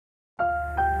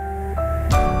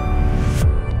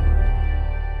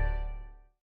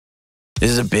This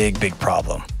is a big, big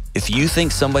problem. If you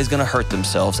think somebody's going to hurt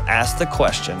themselves, ask the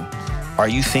question, are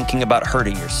you thinking about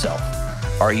hurting yourself?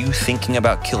 Are you thinking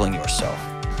about killing yourself?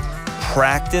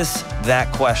 Practice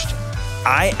that question.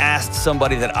 I asked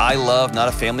somebody that I love, not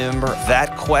a family member,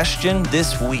 that question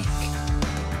this week.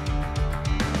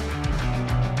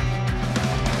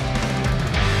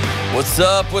 What's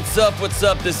up? What's up? What's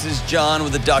up? This is John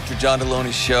with the Dr. John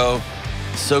Delony Show.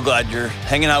 So glad you're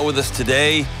hanging out with us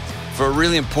today for a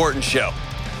really important show.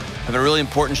 Have a really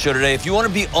important show today. If you want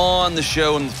to be on the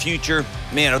show in the future,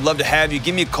 man, I'd love to have you.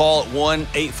 Give me a call at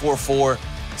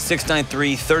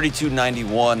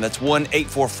 1-844-693-3291. That's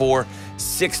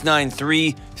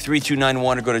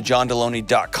 1-844-693-3291, or go to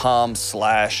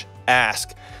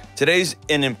johndelony.com/ask. Today's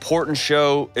an important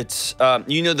show. It's,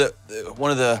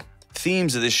 one of the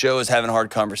themes of this show is having hard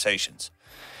conversations.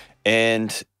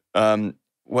 And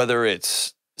whether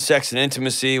it's sex and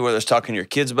intimacy, whether it's talking to your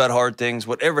kids about hard things,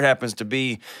 whatever it happens to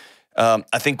be,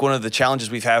 I think one of the challenges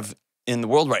we have in the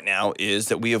world right now is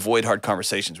that we avoid hard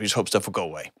conversations. We just hope stuff will go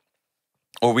away,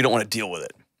 or we don't want to deal with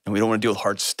it, and we don't want to deal with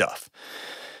hard stuff.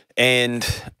 And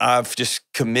I've just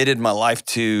committed my life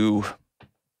to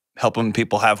helping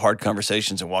people have hard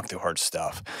conversations and walk through hard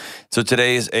stuff. So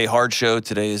today is a hard show.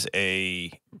 Today is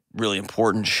a really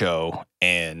important show.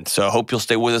 And so I hope you'll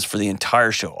stay with us for the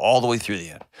entire show, all the way through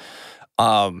the end.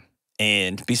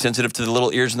 And be sensitive to the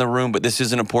little ears in the room, but this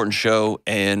is an important show,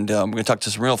 and we're going to talk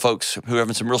to some real folks who are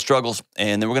having some real struggles,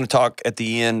 and then we're going to talk at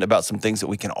the end about some things that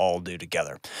we can all do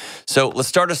together. So let's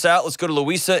start us out. Let's go to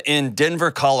Louisa in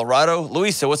Denver, Colorado.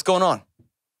 Louisa, what's going on?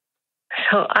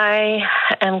 So I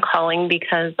am calling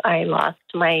because I lost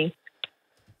my...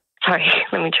 Sorry,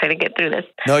 let me try to get through this.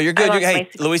 No, you're good. Hey,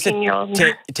 Louisa,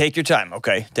 take your time,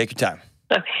 okay? Take your time.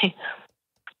 Okay.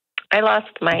 I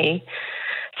lost my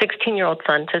 16-year-old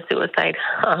son to suicide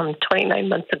 29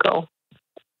 months ago.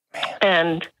 Man.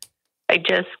 And I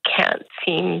just can't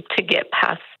seem to get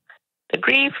past the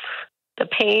grief, the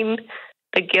pain,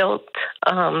 the guilt.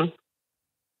 And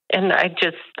I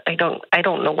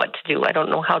don't know what to do. I don't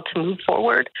know how to move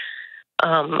forward.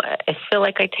 I feel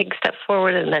like I take a step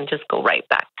forward and then just go right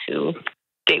back to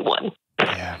day one.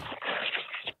 Yeah.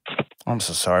 I'm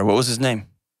so sorry. What was his name?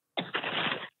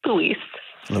 Luis.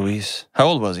 How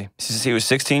old was he? He was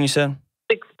 16, you said?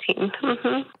 16.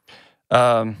 Mm-hmm.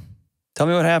 Tell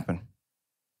me what happened.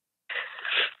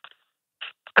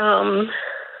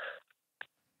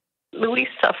 Luis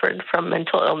suffered from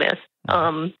mental illness,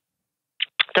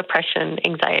 depression,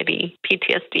 anxiety,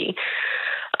 PTSD.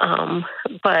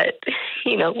 But,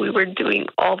 we were doing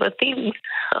all the things.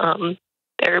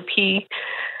 Therapy,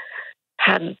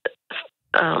 had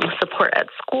support at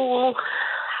school,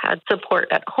 had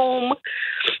support at home,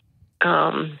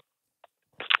 and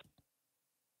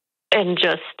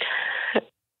just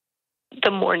the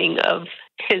morning of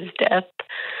his death,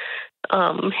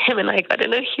 him and I got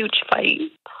in a huge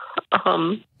fight.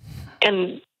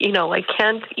 And, I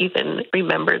can't even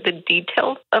remember the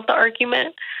details of the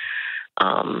argument.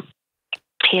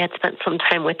 He had spent some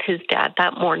time with his dad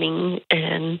that morning,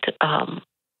 and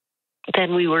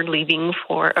then we were leaving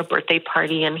for a birthday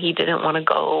party, and he didn't want to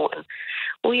go, and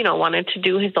wanted to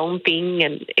do his own thing,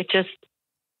 and it just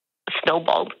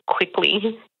snowballed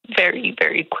quickly, very,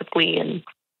 very quickly, and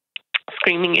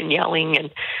screaming and yelling.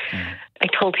 And I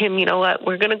told him, you know what,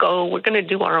 we're going to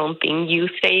do our own thing. You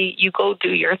go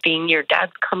do your thing. Your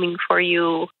dad's coming for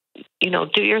you,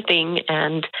 do your thing.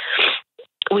 And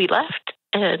we left,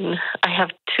 and I have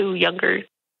 2 younger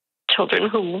children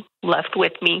who left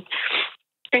with me.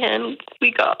 And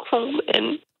we got home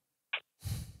and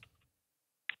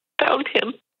found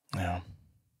him. Yeah.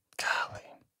 Golly.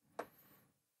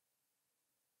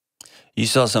 You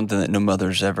saw something that no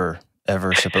mother's ever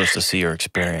supposed to see or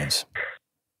experience.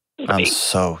 Right. I'm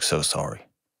so sorry.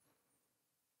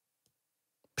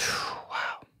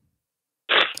 Wow.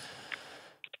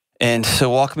 And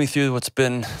so walk me through what's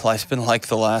life's been like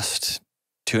the last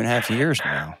 2.5 years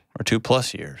now, or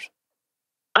 2+ years.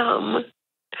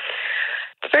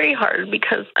 It's very hard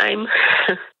because I'm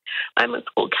a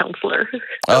school counselor.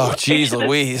 Oh, geez,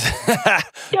 Louise. Yeah.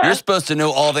 You're supposed to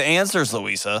know all the answers,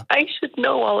 Louisa. I should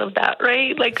know all of that,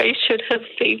 right? Like, I should have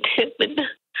saved him, and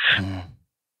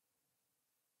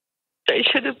I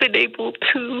should have been able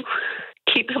to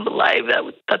keep him alive.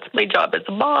 That's my job as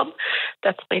a mom.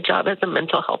 That's my job as a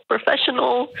mental health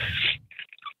professional.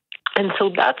 And so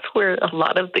that's where a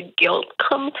lot of the guilt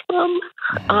comes from,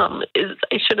 is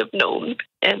I should have known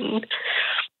and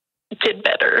did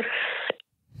better.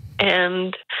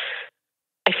 And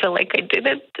I feel like I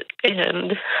didn't.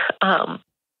 And I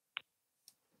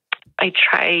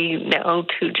try now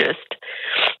to just,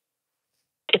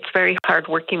 it's very hard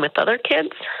working with other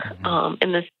kids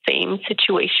in the same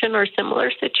situation or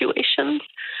similar situations.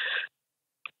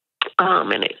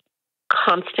 And it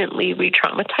constantly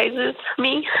re-traumatizes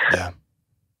me. Yeah.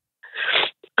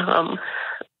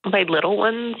 My little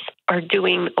ones are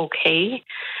doing okay,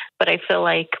 but I feel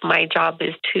like my job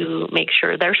is to make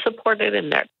sure they're supported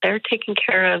and they're taken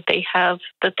care of. They have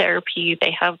the therapy,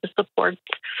 they have the supports.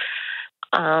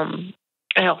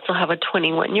 I also have a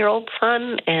 21-year-old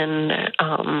son, and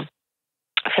I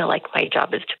feel like my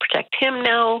job is to protect him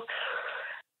now.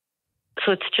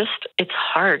 So it's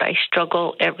hard. I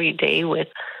struggle every day with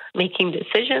making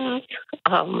decisions,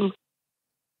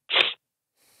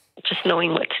 just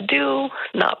knowing what to do,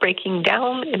 not breaking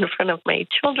down in front of my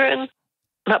children,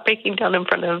 not breaking down in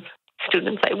front of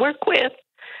students I work with.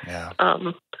 Yeah.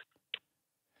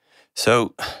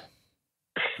 So,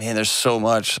 man, there's so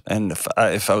much. And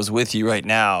if I was with you right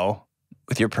now,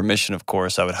 with your permission, of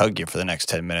course, I would hug you for the next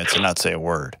 10 minutes and not say a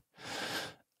word.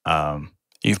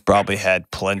 You've probably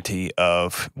had plenty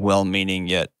of well-meaning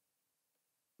yet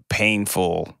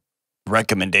painful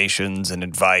recommendations and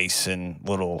advice and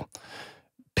little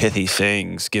pithy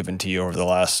sayings given to you over the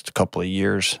last couple of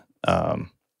years. And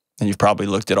you've probably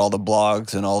looked at all the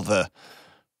blogs and all the,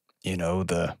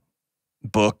 the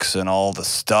books and all the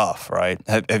stuff, right?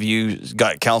 Have you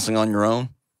got counseling on your own?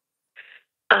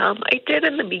 I did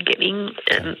in the beginning,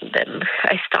 and then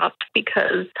I stopped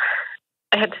because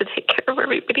I had to take care of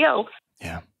everybody else.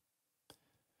 Yeah.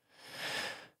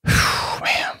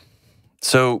 Man.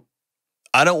 So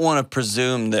I don't want to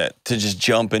presume to just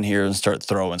jump in here and start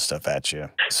throwing stuff at you.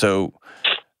 So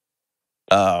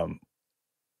how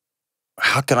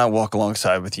can I walk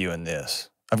alongside with you in this?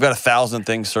 I've got 1,000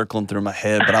 things circling through my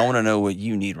head, but I want to know what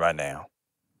you need right now.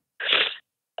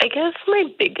 I guess my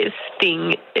biggest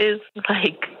thing is,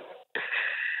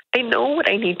 I know what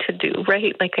I need to do,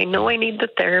 right? I know I need the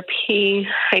therapy.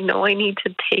 I know I need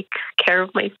to take care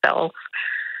of myself.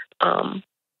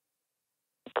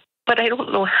 But I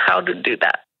don't know how to do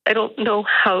that. I don't know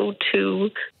how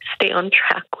to stay on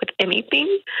track with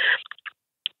anything.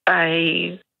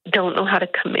 I don't know how to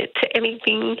commit to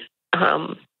anything.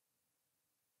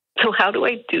 So how do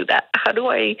I do that? How do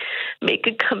I make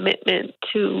a commitment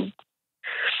to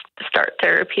start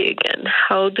therapy again?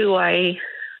 How do I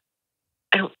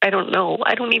don't know.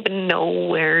 I don't even know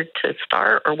where to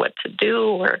start or what to do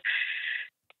or.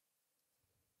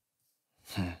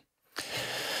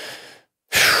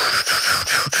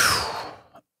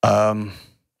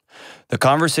 The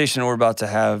conversation we're about to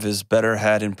have is better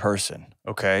had in person,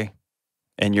 okay?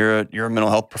 And you're a mental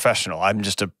health professional. I'm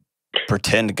just a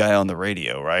pretend guy on the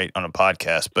radio, right? On a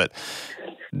podcast. But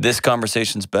this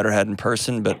conversation's better had in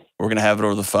person, but we're going to have it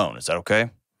over the phone. Is that okay?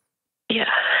 Yeah.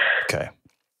 Okay.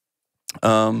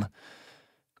 A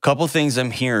couple things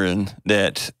I'm hearing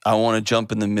that I want to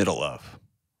jump in the middle of,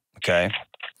 okay?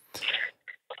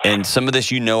 And some of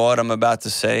this, what I'm about to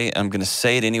say. I'm going to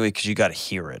say it anyway because you got to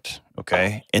hear it,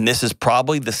 okay? And this is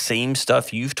probably the same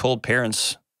stuff you've told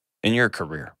parents in your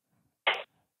career.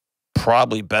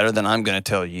 Probably better than I'm going to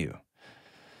tell you.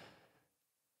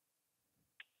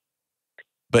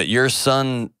 But your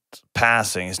son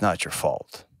passing is not your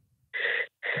fault.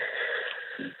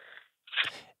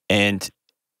 And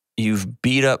you've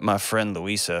beat up my friend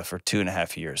Louisa for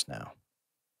 2.5 years now.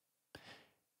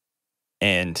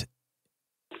 And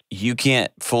you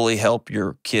can't fully help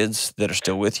your kids that are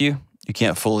still with you. You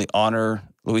can't fully honor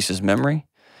Louisa's memory.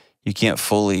 You can't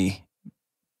fully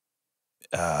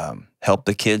help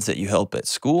the kids that you help at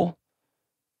school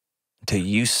until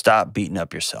you stop beating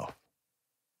up yourself.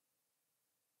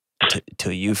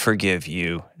 Until you forgive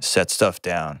you, set stuff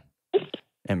down,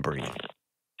 and breathe.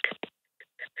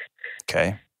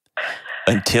 Okay?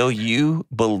 Until you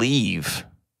believe,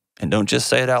 and don't just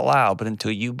say it out loud, but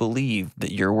until you believe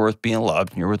that you're worth being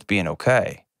loved and you're worth being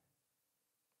okay,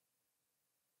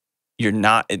 you're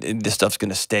not, this stuff's going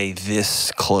to stay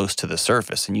this close to the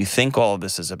surface. And you think all of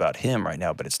this is about him right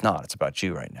now, but it's not. It's about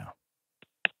you right now.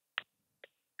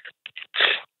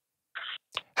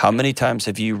 How many times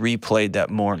have you replayed that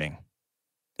morning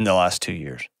in the last 2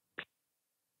 years?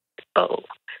 Oh,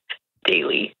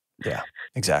 daily. Yeah,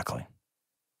 exactly.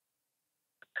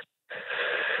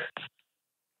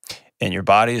 And your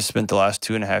body has spent the last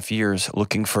 2.5 years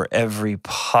looking for every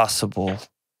possible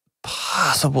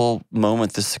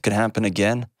moment this could happen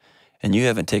again, and you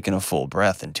haven't taken a full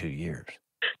breath in 2 years.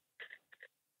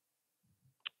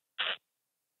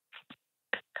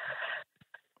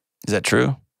 Is that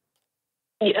true?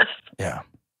 Yes. Yeah.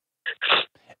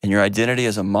 And your identity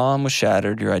as a mom was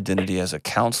shattered. Your identity as a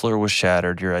counselor was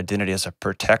shattered. Your identity as a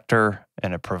protector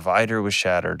and a provider was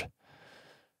shattered.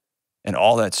 And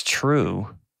all that's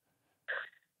true.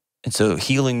 And so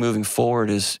healing moving forward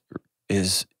is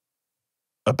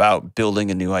about building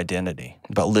a new identity,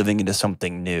 about living into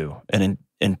something new. And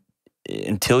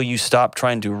until you stop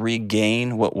trying to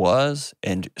regain what was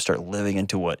and start living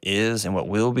into what is and what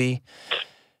will be,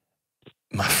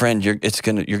 my friend, you're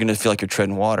gonna feel like you're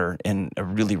treading water in a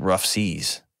really rough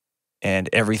seas. And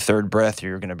every third breath,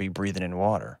 you're gonna be breathing in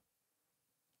water.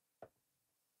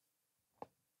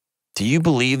 Do you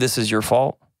believe this is your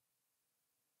fault?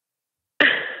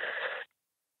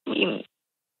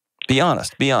 Be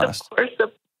honest. Be honest. Of course,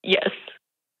 yes.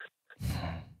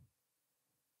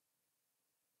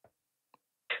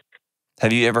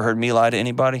 Have you ever heard me lie to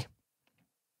anybody?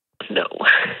 No.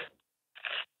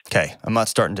 Okay, I'm not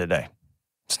starting today.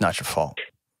 It's not your fault.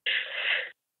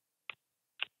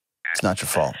 It's not your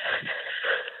fault.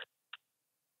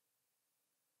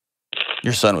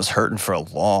 Your son was hurting for a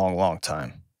long, long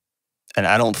time. And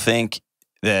I don't think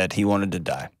that he wanted to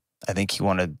die. I think he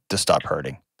wanted to stop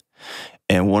hurting.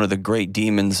 And one of the great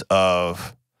demons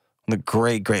of the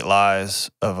great, great lies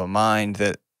of a mind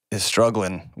that is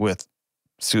struggling with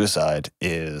suicide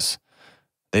is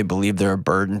they believe they're a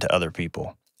burden to other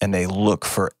people. And they look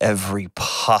for every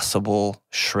possible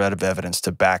shred of evidence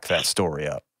to back that story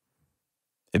up.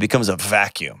 It becomes a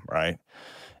vacuum, right?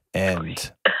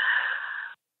 And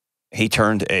he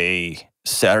turned a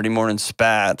Saturday morning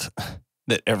spat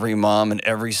that every mom and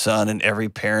every son and every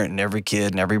parent and every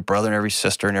kid and every brother and every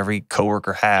sister and every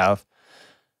coworker have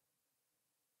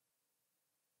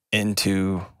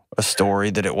into a story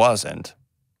that it wasn't.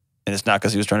 And it's not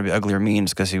because he was trying to be ugly or mean,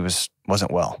 it's because he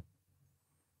wasn't well.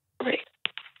 Right.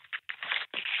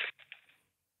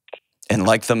 And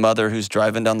like the mother who's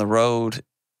driving down the road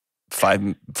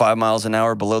 5 miles an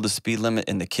hour below the speed limit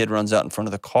and the kid runs out in front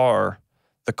of the car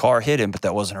hit him, but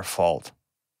that wasn't her fault.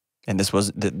 And this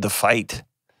was the fight,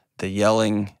 the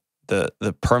yelling,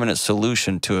 the permanent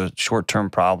solution to a short-term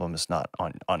problem is not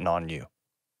on you.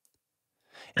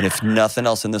 And if nothing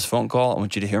else in this phone call, I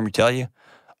want you to hear me tell you,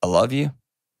 I love you.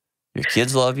 Your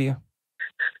kids love you.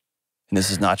 And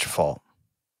this is not your fault.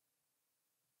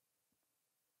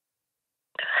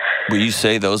 Will you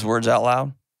say those words out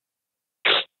loud?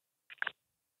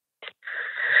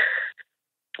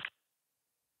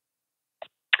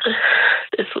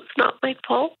 This was not my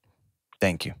fault.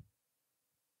 Thank you.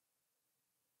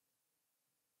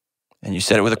 And you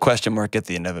said it with a question mark at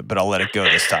the end of it, but I'll let it go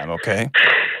this time, okay?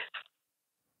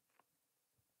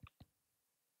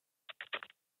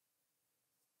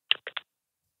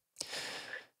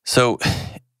 So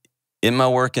in my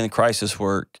work in crisis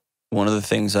work, one of the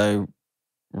things I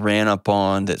ran up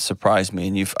on that surprised me,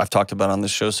 and I've talked about on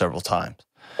this show several times,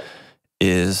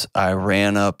 is I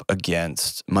ran up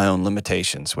against my own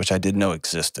limitations, which I didn't know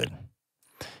existed.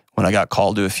 When I got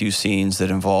called to a few scenes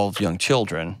that involved young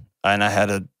children, and I had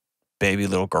a baby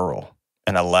little girl,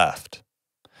 and I left,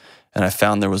 and I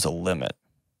found there was a limit.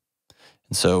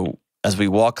 And so as we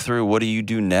walk through, what do you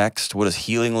do next? What does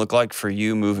healing look like for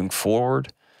you moving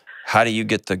forward? How do you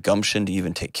get the gumption to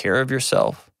even take care of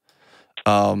yourself?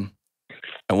 I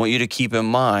want you to keep in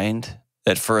mind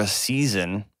that for a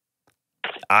season,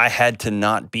 I had to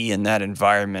not be in that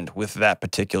environment with that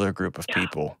particular group of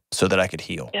people so that I could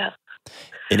heal. Yeah.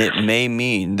 And it may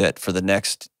mean that for the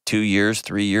next 2 years,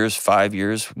 3 years, 5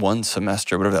 years, 1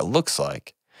 semester, whatever that looks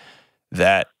like,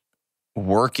 that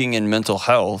working in mental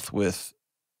health with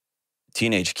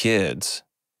teenage kids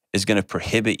is going to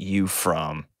prohibit you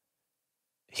from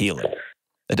healing.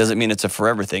 That doesn't mean it's a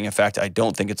forever thing. In fact, I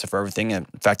don't think it's a forever thing. In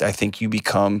fact, I think you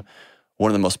become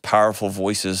one of the most powerful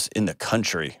voices in the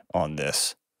country on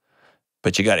this.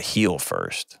 But you got to heal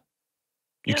first.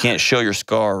 You can't show your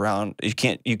scar around. You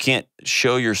can't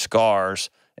show your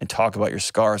scars and talk about your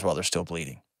scars while they're still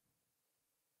bleeding.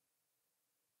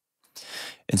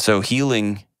 And so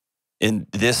healing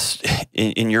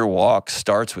in your walk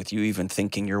starts with you even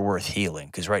thinking you're worth healing,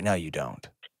 because right now you don't.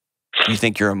 You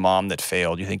think you're a mom that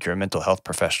failed. You think you're a mental health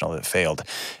professional that failed.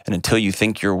 And until you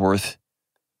think you're worth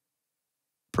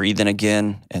breathing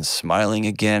again and smiling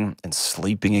again and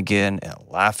sleeping again and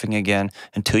laughing again,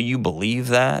 until you believe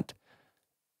that,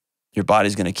 your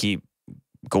body's going to keep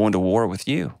going to war with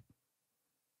you.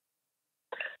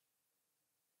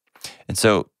 And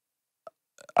so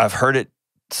I've heard it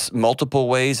multiple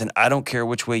ways, and I don't care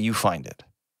which way you find it,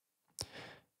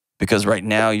 because right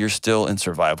now you're still in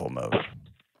survival mode.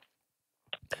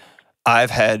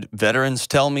 I've had veterans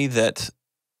tell me that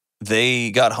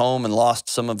they got home and lost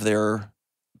some of their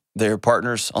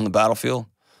partners on the battlefield,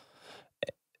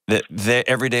 that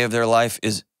every day of their life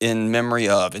is in memory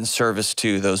of, in service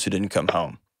to those who didn't come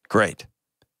home. Great.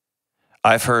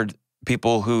 I've heard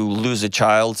people who lose a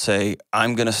child say,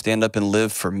 I'm going to stand up and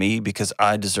live for me because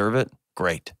I deserve it,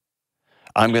 great.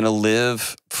 I'm going to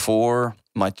live for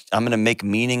I'm going to make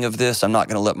meaning of this. I'm not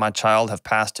going to let my child have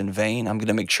passed in vain. I'm going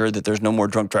to make sure that there's no more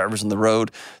drunk drivers on the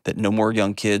road, that no more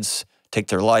young kids take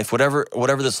their life, whatever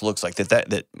this looks like,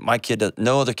 that my kid,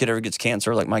 no other kid ever gets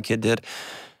cancer like my kid did.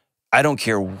 I don't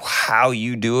care how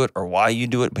you do it or why you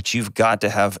do it, but you've got to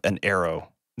have an arrow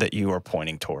that you are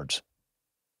pointing towards.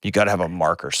 You got to have a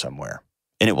marker somewhere,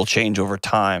 and it will change over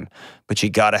time, but you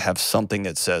got to have something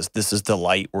that says, this is the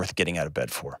light worth getting out of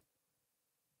bed for.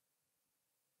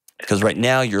 Because right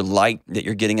now, your light that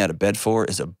you're getting out of bed for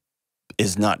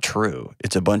is not true.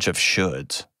 It's a bunch of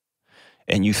shoulds.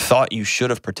 And you thought you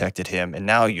should have protected him, and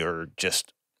now you're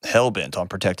just hell-bent on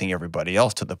protecting everybody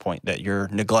else to the point that you're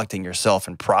neglecting yourself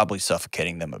and probably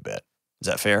suffocating them a bit. Is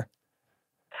that fair?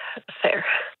 Fair.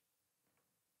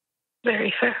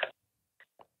 Very fair.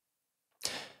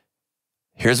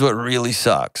 Here's what really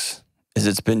sucks, is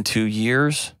it's been 2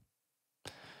 years,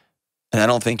 and I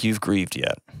don't think you've grieved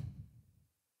yet.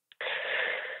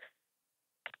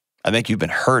 I think you've been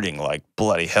hurting like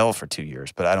bloody hell for 2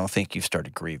 years, but I don't think you've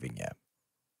started grieving yet.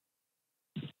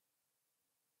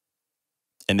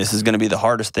 And this is going to be the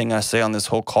hardest thing I say on this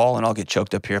whole call, and I'll get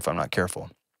choked up here if I'm not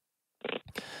careful.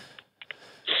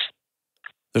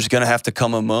 There's going to have to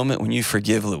come a moment when you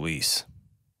forgive Luis.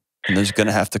 And there's going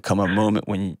to have to come a moment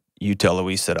when you tell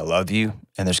Luis that I love you.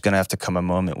 And there's going to have to come a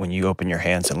moment when you open your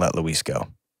hands and let Luis go.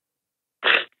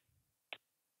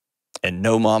 And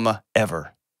no mama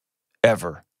ever,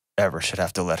 ever, ever should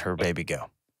have to let her baby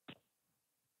go.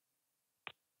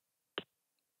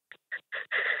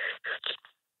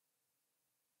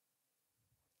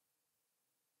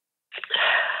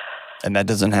 And that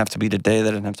doesn't have to be today. That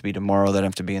doesn't have to be tomorrow. That doesn't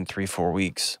have to be in 3-4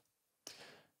 weeks.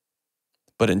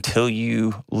 But until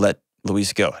you let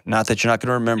Luis go, not that you're not going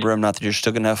to remember him, not that you're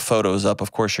still going to have photos up.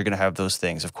 Of course, you're going to have those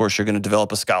things. Of course, you're going to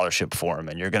develop a scholarship for him,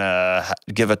 and you're going to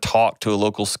give a talk to a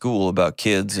local school about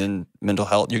kids and mental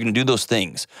health. You're going to do those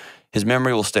things. His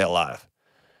memory will stay alive.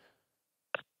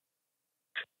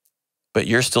 But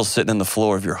you're still sitting on the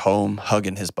floor of your home,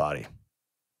 hugging his body.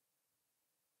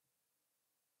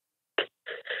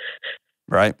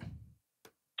 Right?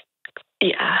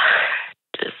 Yeah.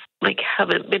 Just like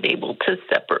haven't been able to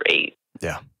separate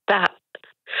that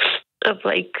of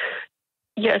like,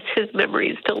 yes, his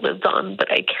memory still lives on, but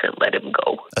I can't let him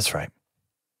go. That's right.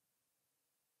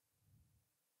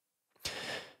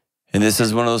 And this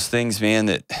is one of those things, man,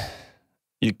 that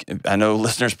I know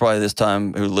listeners probably this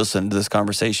time who listen to this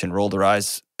conversation roll their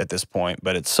eyes at this point,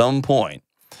 but at some point,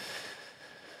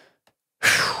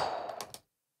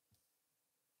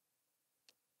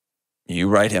 you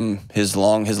write him his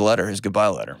letter, his goodbye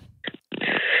letter.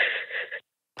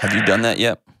 Have you done that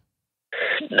yet?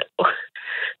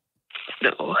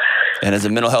 No. And as a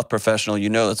mental health professional, you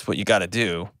know that's what you got to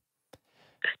do.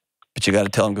 But you got to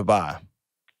tell him goodbye.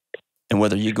 And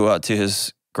whether you go out to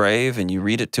his grave and you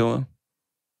read it to him,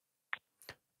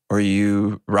 or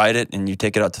you write it and you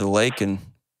take it out to the lake and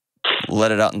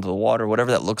let it out into the water,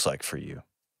 whatever that looks like for you.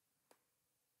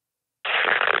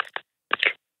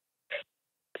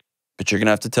 But you're going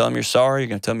to have to tell him you're sorry. You're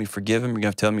going to tell him you forgive him. You're going to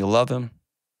have to tell him you love him.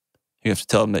 You have to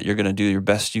tell him that you're going to do your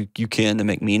best you can to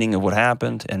make meaning of what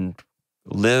happened and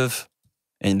live,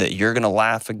 and that you're going to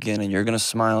laugh again and you're going to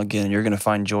smile again and you're going to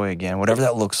find joy again, whatever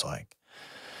that looks like.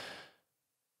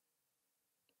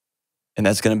 And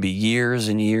that's going to be years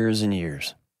and years and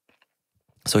years.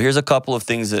 So here's a couple of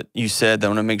things that you said that I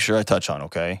want to make sure I touch on,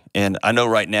 okay? And I know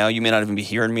right now you may not even be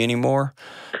hearing me anymore,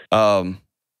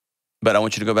 but I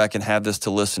want you to go back and have this to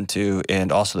listen to,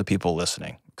 and also the people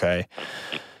listening, okay?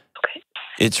 Okay.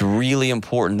 It's really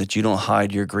important that you don't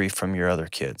hide your grief from your other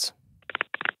kids,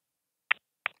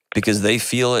 because they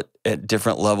feel it at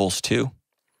different levels too,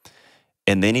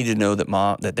 and they need to know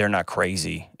that they're not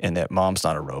crazy and that mom's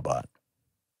not a robot.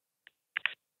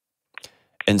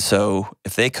 And so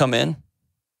if they come in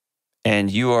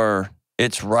and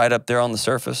it's right up there on the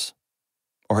surface,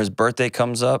 or his birthday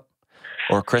comes up,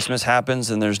 or Christmas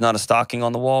happens and there's not a stocking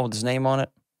on the wall with his name on it,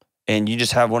 and you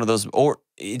just have one of those, or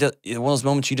one of those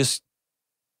moments you just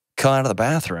come out of the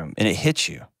bathroom and it hits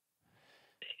you.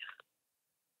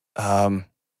 And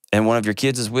one of your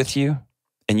kids is with you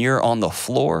and you're on the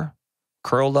floor,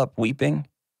 curled up, weeping,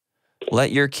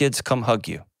 let your kids come hug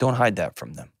you. Don't hide that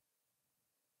from them.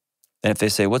 And if they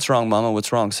say, "What's wrong, Mama?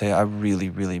 What's wrong?" Say, "I really,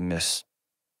 really miss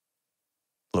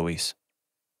Luis.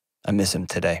 I miss him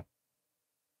today."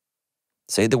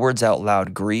 Say the words out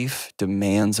loud. Grief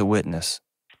demands a witness.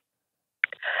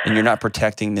 And you're not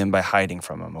protecting them by hiding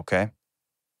from them, okay?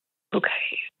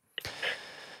 Okay.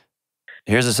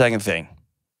 Here's the second thing.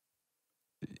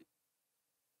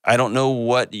 I don't know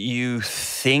what you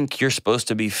think you're supposed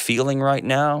to be feeling right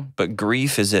now, but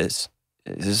grief is this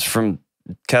is from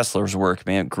Kessler's work,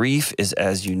 man. Grief is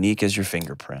as unique as your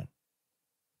fingerprint.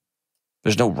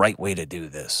 There's no right way to do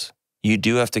this. You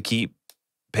do have to keep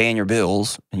paying your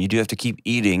bills, and you do have to keep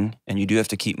eating, and you do have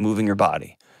to keep moving your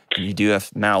body, and you do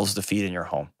have mouths to feed in your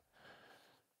home.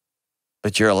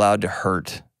 But you're allowed to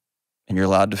hurt, and you're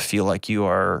allowed to feel like you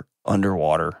are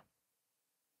underwater,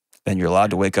 and you're allowed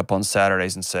to wake up on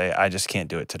Saturdays and say, I just can't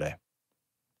do it today.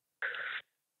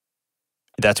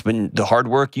 That's when the hard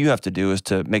work you have to do is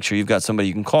to make sure you've got somebody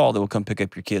you can call that will come pick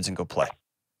up your kids and go play.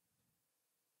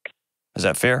 Is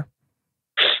that fair?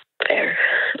 Fair.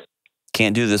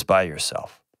 Can't do this by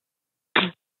yourself.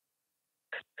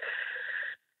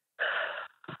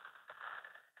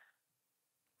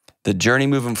 The journey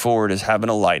moving forward is having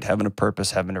a light, having a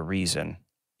purpose, having a reason.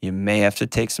 You may have to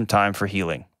take some time for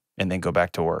healing and then go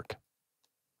back to work.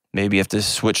 Maybe you have to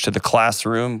switch to the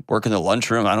classroom, work in the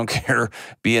lunchroom. I don't care.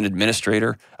 Be an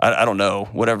administrator. I don't know.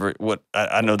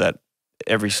 I know that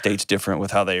every state's different with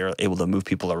how they are able to move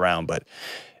people around, but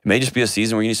it may just be a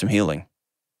season where you need some healing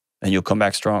and you'll come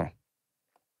back strong.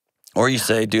 Or you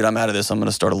say, dude, I'm out of this. I'm going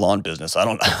to start a lawn business. I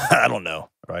don't know.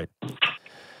 Right.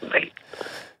 Right.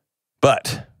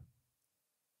 But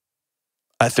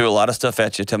I threw a lot of stuff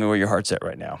at you. Tell me where your heart's at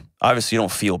right now. Obviously, you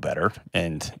don't feel better.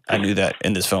 And I knew that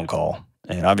in this phone call.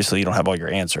 And obviously, you don't have all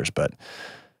your answers. But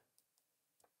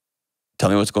tell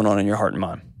me what's going on in your heart and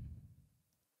mind.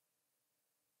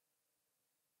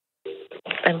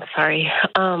 I'm sorry.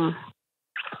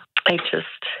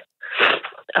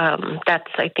 That's,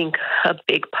 I think, a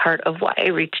big part of why I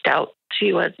reached out to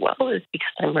you as well, is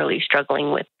because I'm really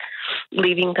struggling with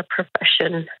leaving the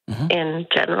profession in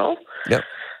general. Yep.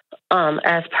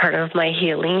 As part of my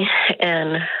healing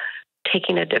and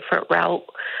taking a different route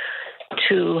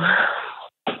to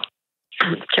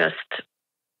just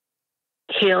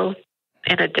heal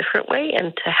in a different way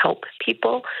and to help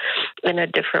people in a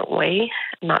different way,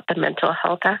 not the mental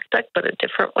health aspect, but a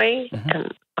different way.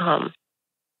 And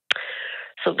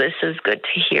so this is good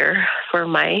to hear for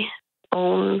my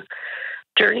own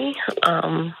journey.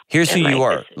 Here's who you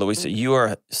are, Louisa. You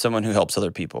are someone who helps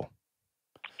other people.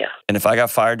 Yeah. And if I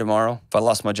got fired tomorrow, if I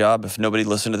lost my job, if nobody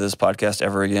listened to this podcast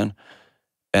ever again,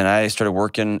 and I started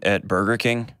working at Burger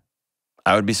King,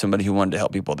 I would be somebody who wanted to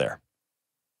help people there.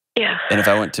 Yeah. And if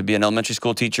I went to be an elementary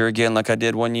school teacher again, like I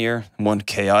did one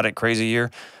chaotic, crazy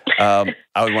year, I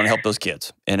would want to help those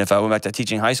kids. And if I went back to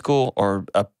teaching high school or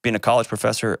being a college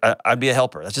professor, I'd be a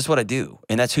helper. That's just what I do.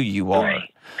 And that's who you are.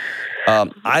 Right.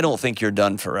 I don't think you're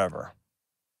done forever.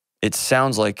 It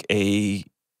sounds like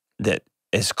that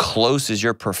as close as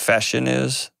your profession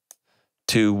is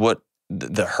to what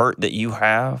the hurt that you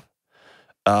have,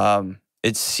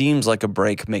 it seems like a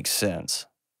break makes sense.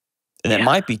 And that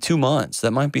might be 2 months. That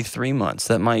might be 3 months.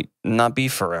 That might not be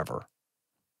forever.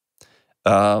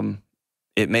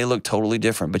 It may look totally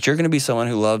different, but you're going to be someone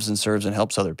who loves and serves and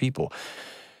helps other people.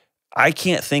 I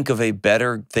can't think of a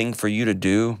better thing for you to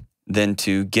do than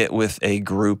to get with a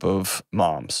group of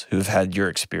moms who've had your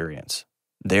experience.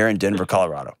 They're in Denver,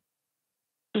 Colorado.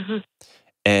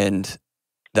 And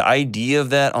the idea of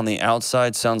that on the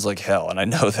outside sounds like hell, and I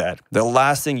know that. The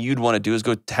last thing you'd want to do is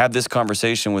go have this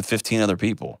conversation with 15 other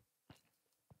people.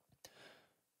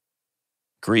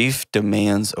 Grief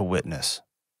demands a witness.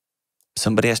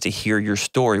 Somebody has to hear your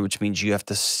story, which means you have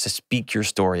to speak your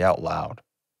story out loud.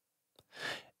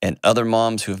 And other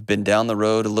moms who have been down the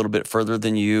road a little bit further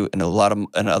than you, and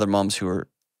other moms who are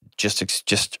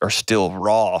just are still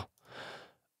raw.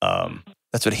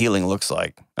 That's what healing looks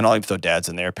like. And I'll even throw dads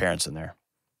in there, parents in there.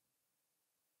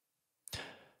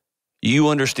 You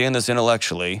understand this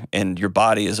intellectually, and your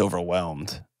body is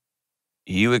overwhelmed.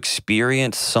 You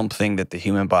experience something that the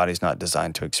human body is not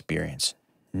designed to experience.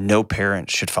 No parent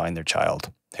should find their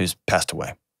child who's passed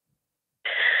away.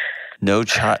 No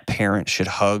parent should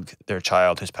hug their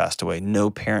child who's passed away. No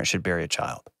parent should bury a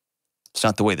child. It's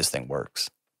not the way this thing works.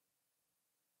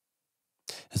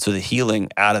 And so the healing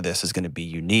out of this is going to be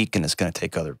unique, and it's going to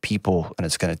take other people, and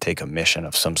it's going to take a mission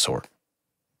of some sort.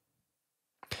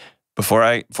 Before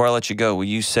I let you go, will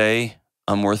you say,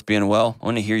 I'm worth being well? I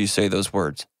want to hear you say those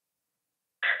words.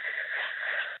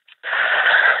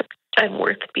 I'm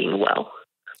worth being well.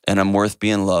 And I'm worth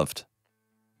being loved.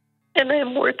 And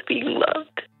I'm worth being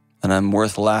loved. And I'm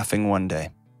worth laughing one day.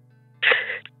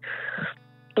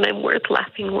 And I'm worth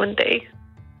laughing one day.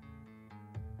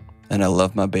 And I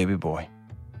love my baby boy.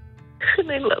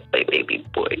 And I love my baby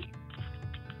boy.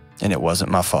 And it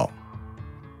wasn't my fault.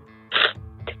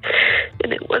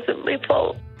 And it wasn't my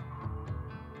fault.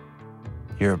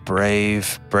 You're a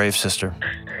brave, brave sister.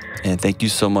 And thank you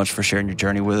so much for sharing your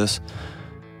journey with us.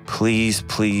 Please,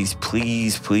 please,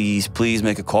 please, please, please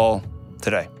make a call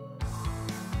today.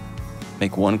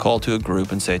 Make one call to a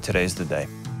group and say, today's the day.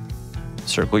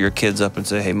 Circle your kids up and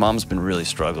say, hey, mom's been really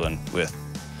struggling with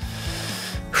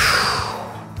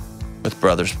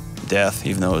brother's death.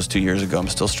 Even though it was 2 years ago, I'm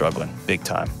still struggling big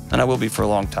time. And I will be for a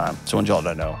long time. So I want y'all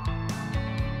to know.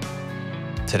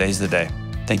 Today's the day.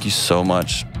 Thank you so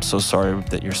much. I'm so sorry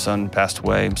that your son passed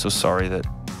away. I'm so sorry that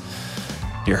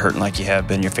you're hurting like you have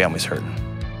been. Your family's hurting.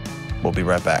 We'll be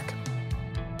right back.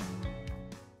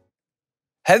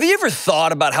 Have you ever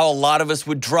thought about how a lot of us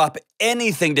would drop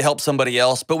anything to help somebody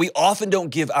else, but we often don't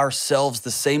give ourselves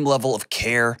the same level of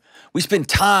care? We spend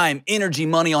time, energy,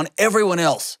 money on everyone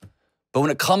else. But when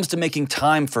it comes to making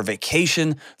time for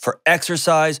vacation, for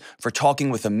exercise, for talking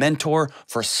with a mentor,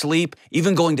 for sleep,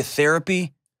 even going to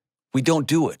therapy, we don't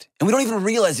do it. And we don't even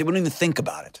realize it. We don't even think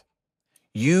about it.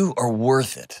 You are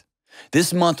worth it.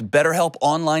 This month, BetterHelp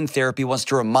Online Therapy wants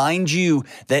to remind you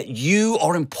that you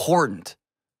are important,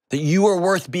 that you are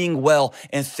worth being well,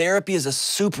 and therapy is a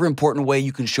super important way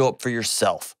you can show up for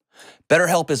yourself.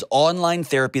 BetterHelp is online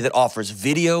therapy that offers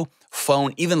video,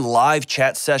 phone, even live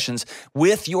chat sessions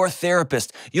with your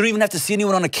therapist. You don't even have to see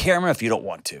anyone on a camera if you don't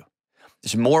want to.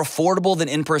 It's more affordable than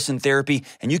in-person therapy,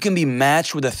 and you can be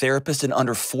matched with a therapist in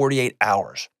under 48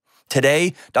 hours.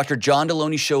 Today, Dr. John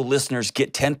Delony Show listeners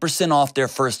get 10% off their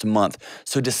first month.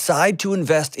 So decide to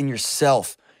invest in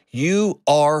yourself. You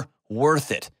are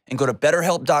worth it. And go to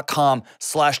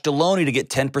betterhelp.com/Delony to get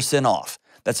 10% off.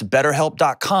 That's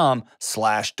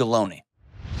betterhelp.com/Delony.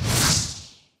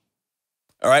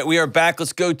 All right, we are back.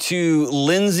 Let's go to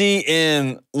Lindsay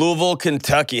in Louisville,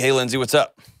 Kentucky. Hey, Lindsay, what's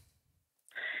up?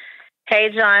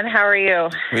 Hey, John, how are you?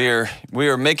 We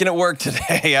are making it work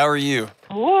today. How are you?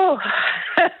 Ooh,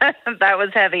 that was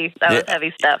heavy. That was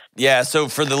heavy stuff. Yeah, so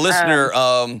for the listener,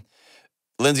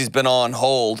 Lindsay's been on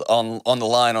hold, on the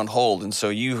line on hold, and so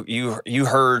you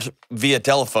heard via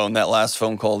telephone that last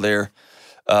phone call there.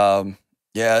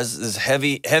 This is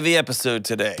heavy episode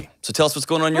today. So tell us what's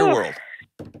going on in your world.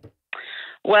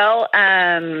 Well,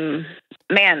 man,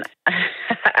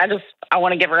 I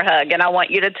want to give her a hug, and I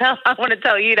want to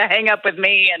tell you to hang up with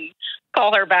me and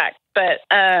call her back. But,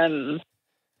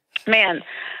 man,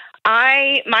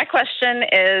 my question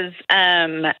is,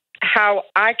 how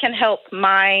I can help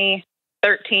my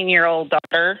 13-year-old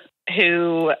daughter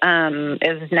who,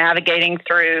 is navigating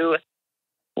through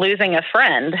losing a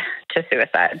friend to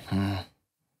suicide.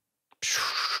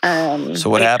 So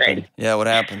what happened? Yeah, what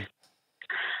happened?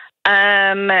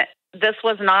 This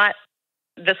wasn't a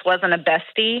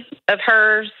bestie of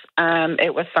hers.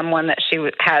 It was someone that she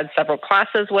had several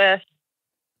classes with,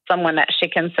 someone that she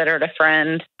considered a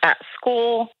friend at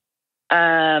school.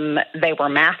 They were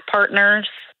math partners,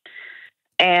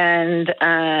 and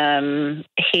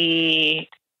he,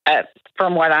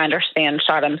 from what I understand,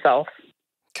 shot himself.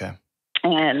 Okay.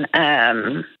 And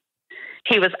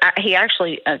he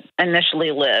actually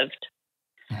initially lived,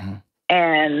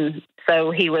 and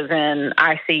so he was in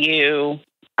ICU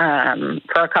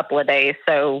for a couple of days.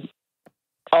 So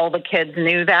all the kids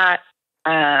knew that.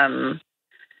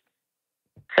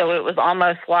 So it was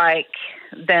almost like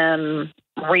them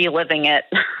reliving it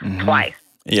twice.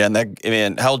 Yeah,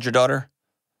 and how old's your daughter?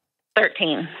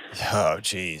 13. Oh,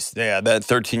 geez. Yeah, that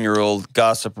 13-year-old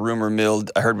gossip rumor mill,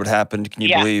 I heard what happened. Can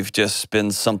you believe just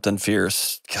spins something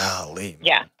fierce? Golly.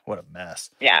 Yeah. What a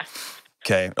mess. Yeah.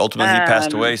 Okay. Ultimately, he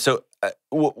passed away. So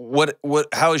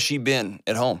how has she been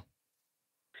at home?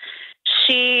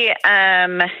 She,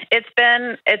 it's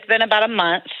been about a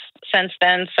month since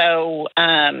then. So,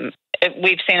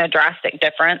 we've seen a drastic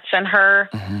difference in her.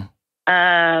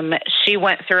 She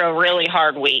went through a really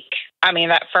hard week. I mean,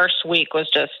 that first week was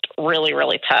just really,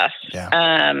 really tough.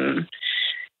 Yeah.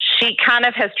 She kind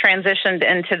of has transitioned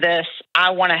into this, I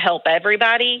want to help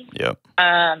everybody. Yep.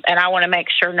 And I want to make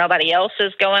sure nobody else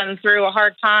is going through a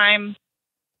hard time.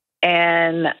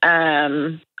 And,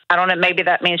 I don't know, maybe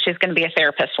that means she's going to be a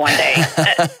therapist one day.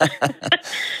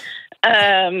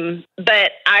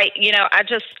 But I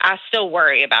still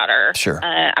worry about her. Sure.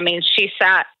 I mean, she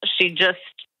just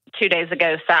 2 days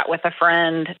ago sat with a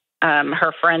friend.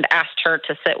 Her friend asked her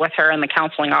to sit with her in the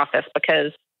counseling office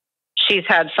because she's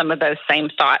had some of those same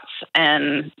thoughts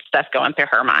and stuff going through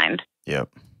her mind. Yep.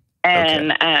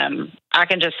 And I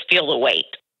can just feel the weight.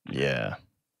 Yeah.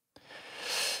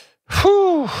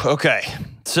 Whew. Okay.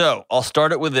 So I'll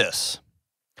start it with this.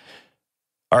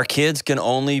 Our kids can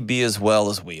only be as well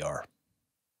as we are.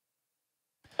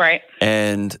 Right.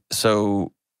 And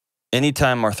so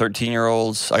anytime our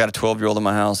 13-year-olds, I got a 12-year-old in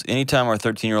my house, anytime our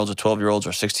 13-year-olds or 12-year-olds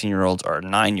or 16-year-olds or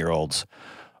 9-year-olds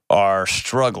are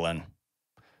struggling,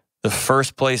 the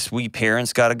first place we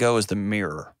parents got to go is the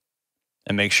mirror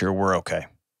and make sure we're okay.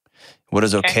 What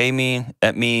does okay mean?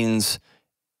 That means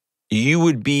you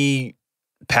would be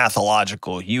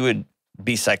pathological. You would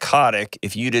be psychotic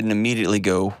if you didn't immediately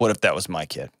go, what if that was my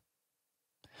kid?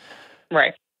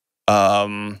 Right.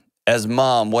 As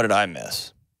mom, what did I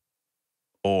miss?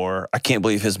 Or I can't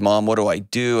believe his mom. What do I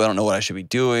do? I don't know what I should be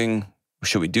doing.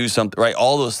 Should we do something? Right?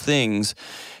 All those things.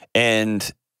 And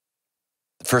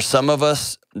for some of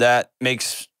us, that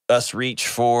makes us reach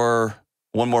for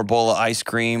one more bowl of ice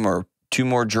cream or 2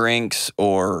 more drinks,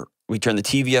 or we turn the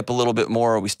TV up a little bit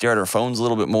more, or we stare at our phones a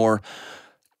little bit more.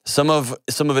 Some of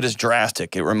it is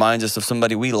drastic. It reminds us of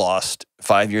somebody we lost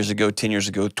 5 years ago, 10 years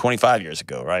ago, 25 years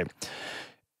ago, right?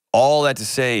 All that to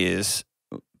say is,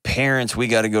 parents, we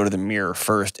got to go to the mirror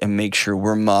first and make sure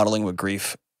we're modeling what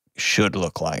grief should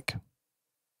look like.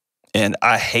 And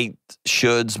I hate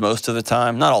shoulds most of the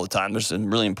time. Not all the time. There's some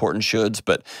really important shoulds,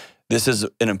 but this is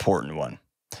an important one.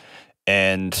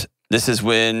 And this is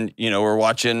when, we're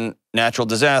watching natural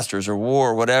disasters or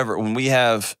war or whatever. When we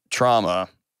have trauma,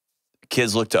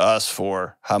 kids look to us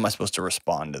for, how am I supposed to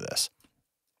respond to this?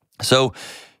 So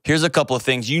here's a couple of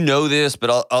things. You know this,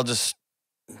 but I'll just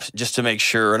to make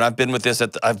sure. And I've been with this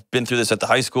I've been through this at the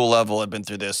high school level. I've been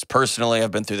through this personally.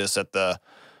 I've been through this at the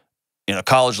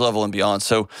college level and beyond.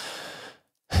 So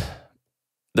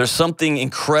there's something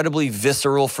incredibly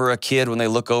visceral for a kid when they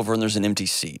look over and there's an empty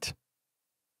seat.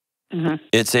 Mm-hmm.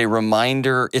 It's a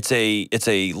reminder. It's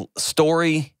a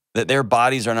story that their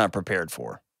bodies are not prepared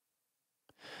for.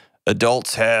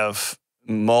 Adults have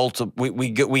multiple.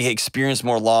 We experience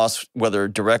more loss, whether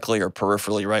directly or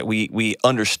peripherally. Right? We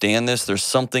understand this. There's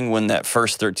something when that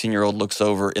first 13-year-old looks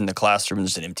over in the classroom and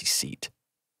there's an empty seat.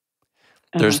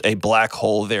 Mm-hmm. There's a black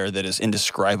hole there that is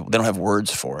indescribable. They don't have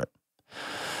words for it.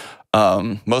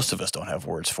 Most of us don't have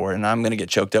words for it, and I'm going to get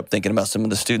choked up thinking about some of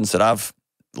the students that I've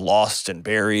lost and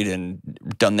buried and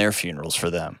done their funerals for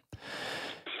them.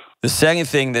 The second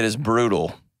thing that is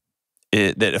brutal,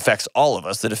 that affects all of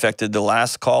us, that affected the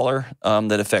last caller,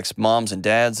 that affects moms and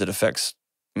dads, that affects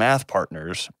math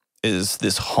partners, is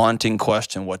this haunting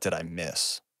question, what did I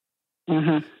miss?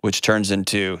 Mm-hmm. Which turns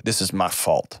into, this is my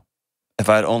fault. If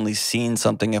I'd only seen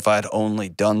something, if I'd only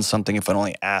done something, if I'd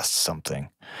only asked something.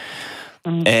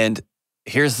 Mm-hmm. And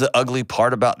here's the ugly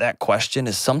part about that question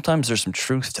is sometimes there's some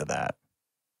truth to that.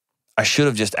 I should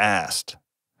have just asked,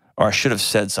 or I should have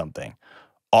said something.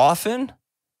 Often,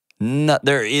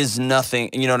 there is nothing,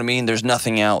 you know what I mean? There's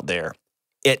nothing out there.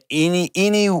 At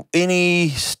any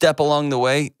step along the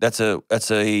way, that's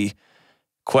a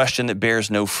question that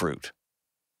bears no fruit.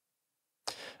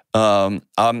 I'm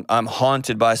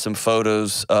haunted by some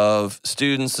photos of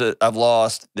students that I've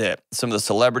lost, that some of the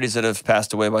celebrities that have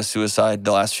passed away by suicide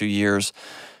the last few years.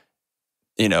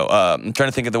 I'm trying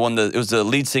to think of the one that it was the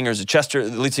lead singer,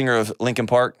 the lead singer of Linkin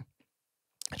Park,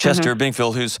 Chester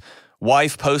Bingfield, whose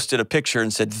wife posted a picture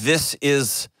and said, "This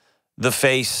is the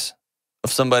face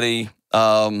of somebody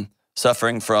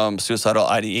suffering from suicidal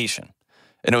ideation."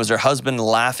 And it was her husband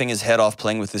laughing his head off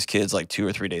playing with his kids like 2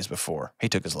 or 3 days before he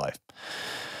took his life,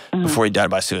 before he died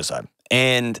by suicide.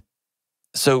 And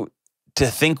so to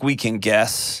think we can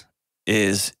guess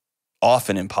is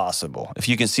often impossible. If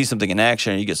you can see something in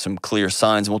action and you get some clear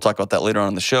signs, and we'll talk about that later on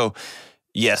in the show,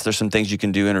 yes, there's some things you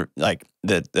can do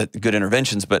that good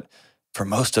interventions, but for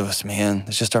most of us, man,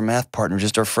 it's just our math partner,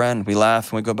 just our friend. We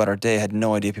laugh and we go about our day. I had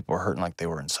no idea people were hurting like they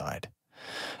were inside.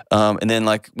 And then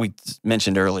like we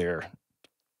mentioned earlier,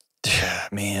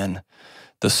 man,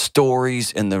 the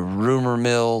stories and the rumor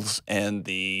mills and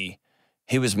he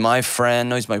was my friend,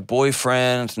 no, he's my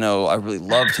boyfriend, no, I really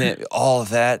loved him, all of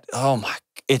that. Oh my,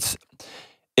 it's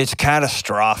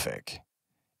catastrophic.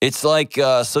 It's like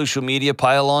social media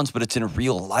pile-ons, but it's in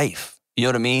real life. You know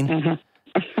what I mean?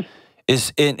 Mm-hmm.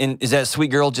 Is that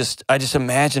sweet girl I just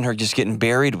imagine her just getting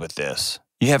buried with this.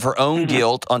 You have her own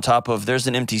guilt on top of there's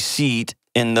an empty seat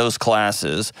in those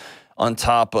classes, on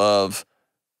top of,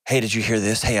 hey, did you hear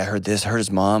this? Hey, I heard this. I heard his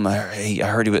mom. I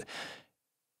heard he would.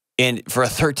 And for a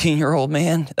 13-year-old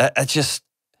man, it's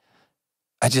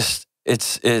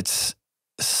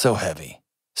so heavy.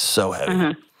 So heavy.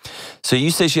 Mm-hmm. So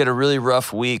you say she had a really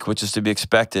rough week, which is to be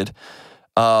expected.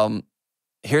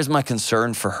 Here's my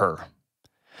concern for her.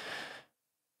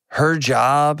 Her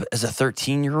job as a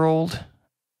 13-year-old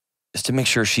is to make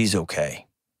sure she's okay.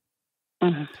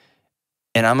 Mm-hmm.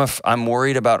 And I'm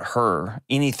worried about her,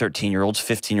 any 13-year-olds,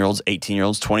 15-year-olds,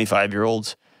 18-year-olds,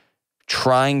 25-year-olds,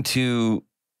 trying to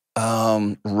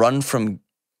run from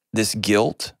this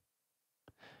guilt,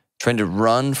 trying to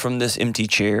run from this empty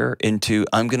chair into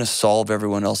I'm going to solve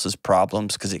everyone else's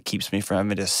problems because it keeps me from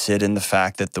having to sit in the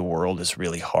fact that the world is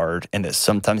really hard and that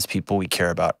sometimes people we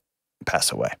care about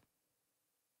pass away.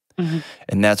 Mm-hmm.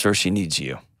 And that's where she needs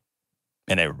you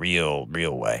in a real,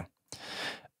 real way.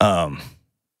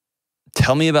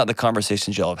 Tell me about the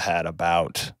conversations y'all have had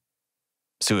about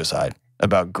suicide,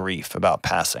 about grief, about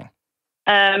passing.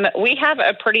 We have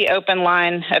a pretty open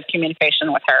line of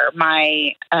communication with her.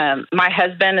 My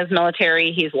husband is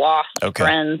military. He's lost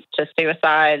friends to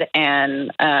suicide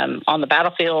and on the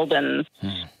battlefield and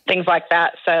things like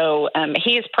that. So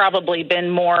he's probably been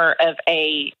more of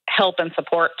a help and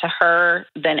support to her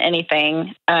than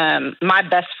anything. My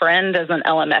best friend is an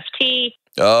LMFT.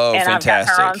 Oh, and fantastic. I've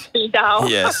got her on speed dial.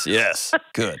 Yes.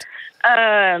 Good.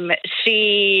 I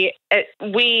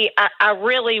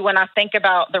really, when I think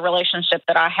about the relationship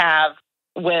that I have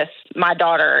with my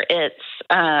daughter,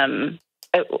 I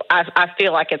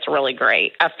feel like it's really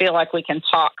great. I feel like we can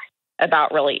talk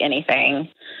about really anything.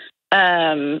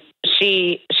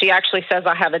 She actually says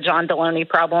I have a John Delony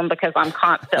problem because I'm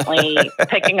constantly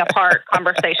picking apart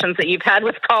conversations that you've had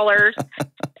with callers.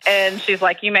 And she's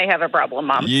like, you may have a problem,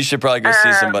 Mom. You should probably go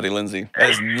see somebody, Lindsay. That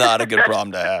is not a good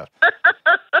problem to have.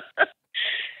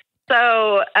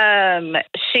 So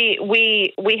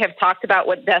we have talked about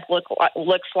what death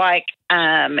looks like.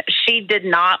 She did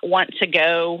not want to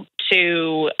go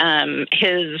to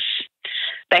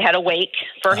they had a wake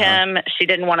for him. She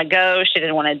didn't want to go. She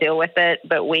didn't want to deal with it.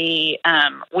 But we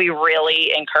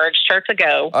really encouraged her to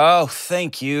go. Oh,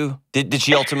 thank you. Did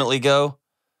she ultimately go?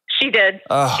 She did.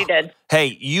 Oh. She did.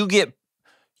 Hey, you get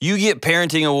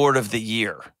Parenting Award of the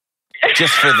Year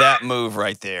just for that move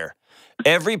right there.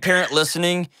 Every parent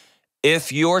listening,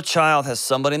 if your child has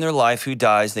somebody in their life who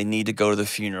dies, they need to go to the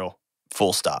funeral,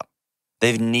 full stop.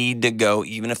 They need to go,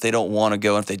 even if they don't want to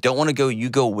go. And if they don't want to go, you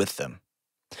go with them.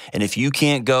 And if you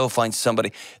can't go, find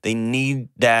somebody. They need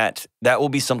that. That will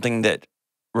be something that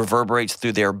reverberates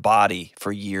through their body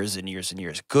for years and years and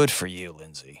years. Good for you,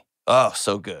 Lindsay. Oh,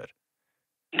 so good.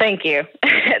 Thank you.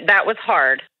 That was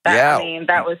hard. That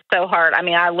was so hard. I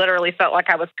mean, I literally felt like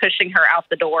I was pushing her out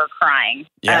the door crying.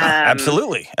 Yeah,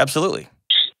 absolutely.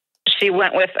 She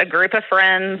went with a group of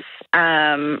friends.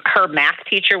 Her math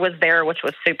teacher was there, which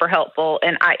was super helpful.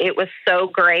 And it was so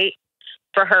great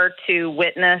for her to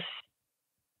witness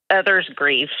others'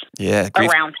 grief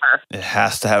around her. It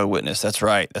has to have a witness. That's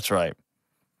right.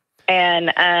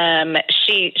 And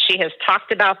she has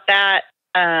talked about that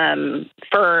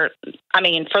for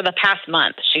the past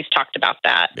month. She's talked about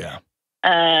that. Yeah.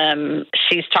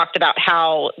 She's talked about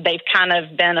how they've kind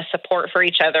of been a support for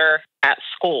each other at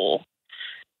school.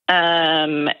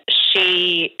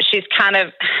 She's kind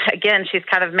of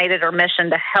made it her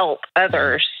mission to help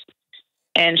others,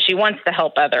 and she wants to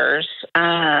help others.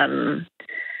 And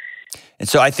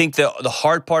so I think the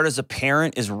hard part as a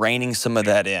parent is reining some of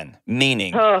that in,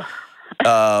 meaning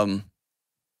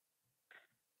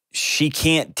she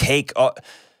can't take.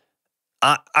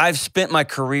 I've spent my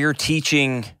career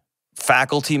teaching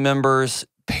faculty members,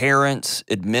 parents,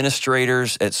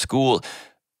 administrators at school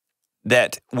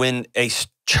that when a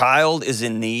child is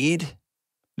in need,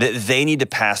 that they need to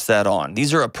pass that on.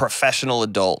 These are professional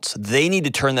adults. They need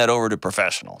to turn that over to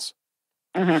professionals.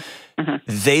 Mm-hmm. Mm-hmm.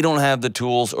 They don't have the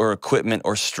tools or equipment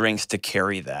or strength to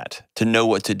carry that, to know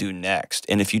what to do next.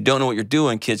 And if you don't know what you're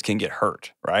doing, kids can get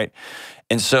hurt, right?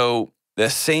 And so the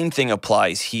same thing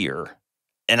applies here.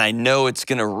 And I know it's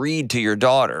going to read to your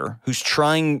daughter who's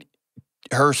trying,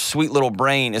 her sweet little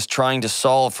brain is trying to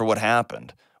solve for what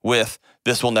happened with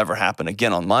this will never happen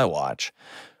again on my watch,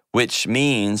 which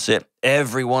means that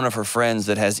every one of her friends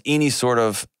that has any sort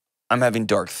of, I'm having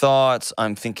dark thoughts,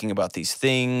 I'm thinking about these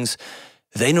things,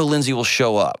 they know Lindsay will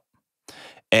show up.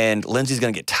 And Lindsay's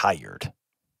going to get tired.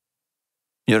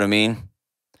 You know what I mean?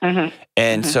 Mm-hmm.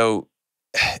 And so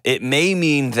it may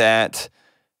mean that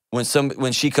when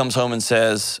she comes home and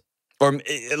says, or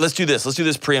let's do this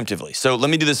preemptively. So let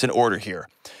me do this in order here.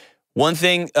 One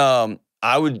thing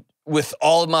I would, with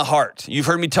all of my heart, you've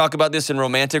heard me talk about this in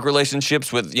romantic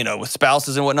relationships with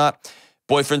spouses and whatnot,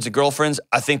 boyfriends and girlfriends.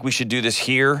 I think we should do this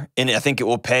here, and I think it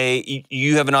will pay.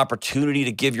 You have an opportunity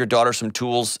to give your daughter some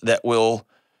tools that will,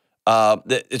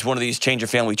 it's one of these change your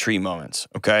family tree moments,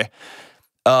 okay?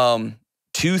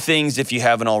 Two things if you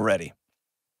haven't already.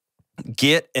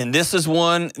 And this is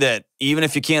one that even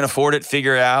if you can't afford it,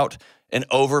 figure out and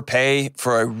overpay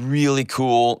for a really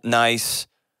cool, nice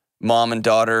mom and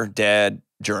daughter, dad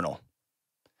journal.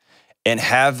 And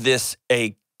have this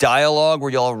a dialogue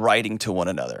where y'all are writing to one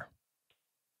another.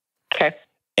 Okay.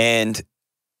 And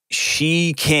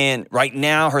she can, right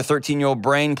now, her 13-year-old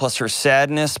brain plus her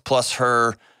sadness plus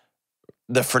her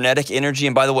the frenetic energy,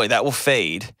 and by the way, that will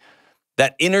fade.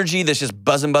 That energy that's just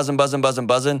buzzing,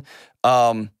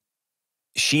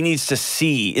 she needs to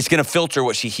see. It's going to filter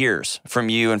what she hears from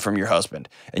you and from your husband.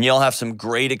 And you'll have some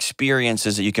great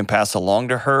experiences that you can pass along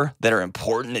to her that are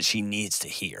important that she needs to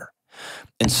hear.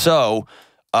 And so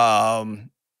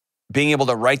being able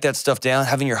to write that stuff down,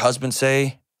 having your husband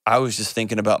say, I was just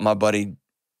thinking about my buddy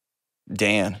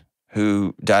Dan,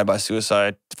 who died by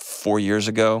suicide 4 years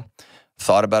ago.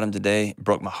 Thought about him today,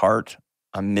 broke my heart.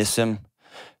 I miss him.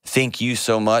 Thank you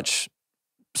so much,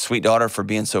 sweet daughter, for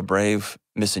being so brave,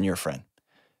 missing your friend.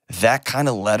 That kind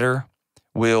of letter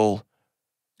will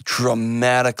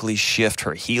dramatically shift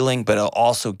her healing, but it'll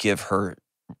also give her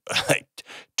like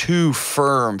 2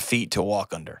 firm feet to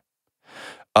walk under.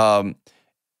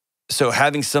 So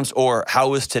having or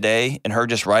how was today, and her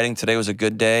just writing, today was a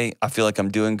good day. I feel like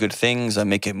I'm doing good things. I'm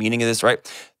making meaning of this, right?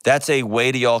 That's a way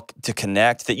to y'all to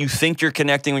connect that you think you're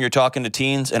connecting when you're talking to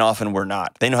teens, and often we're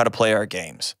not. They know how to play our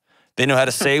games. They know how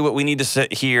to say what we need to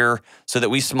hear so that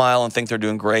we smile and think they're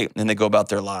doing great, and they go about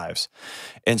their lives.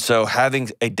 And so having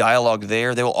a dialogue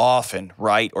there, they will often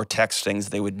write or text things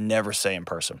they would never say in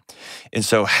person. And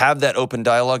so have that open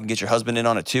dialogue and get your husband in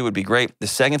on it too would be great. The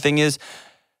second thing is,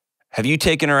 have you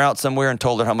taken her out somewhere and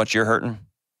told her how much you're hurting?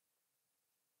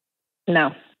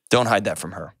 No. Don't hide that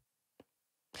from her.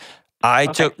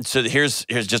 So here's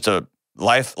just a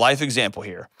life example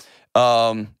here.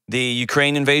 The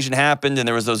Ukraine invasion happened, and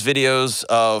there was those videos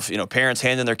of parents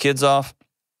handing their kids off.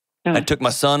 I took my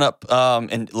son up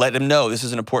and let him know this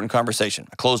is an important conversation.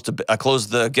 I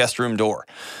closed the guest room door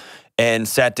and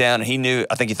sat down, and he knew.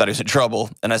 I think he thought he was in trouble.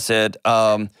 And I said,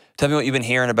 "Tell me what you've been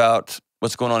hearing about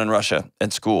what's going on in Russia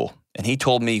at school." And he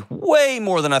told me way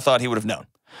more than I thought he would have known.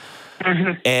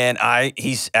 Mm-hmm. And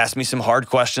he's asked me some hard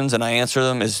questions, and I answer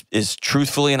them as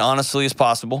truthfully and honestly as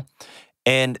possible.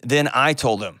 And then I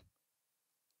told him,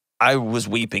 I was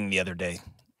weeping the other day,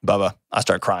 Bubba. I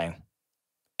started crying.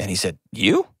 And he said,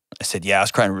 "You?" I said, "Yeah, I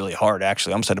was crying really hard,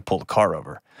 actually. I almost had to pull the car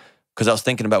over because I was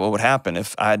thinking about what would happen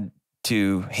if I had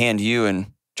to hand you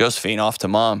and Josephine off to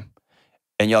Mom,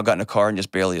 and y'all got in a car and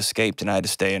just barely escaped, and I had to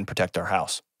stay and protect our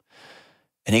house."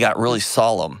 And he got really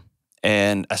solemn.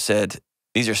 And I said,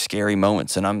 "These are scary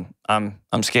moments, and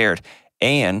I'm scared.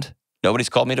 And nobody's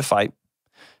called me to fight.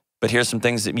 But here's some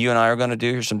things that you and I are going to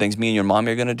do. Here's some things me and your mom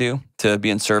are going to do to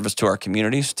be in service to our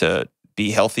communities, to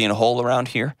be healthy and whole around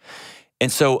here."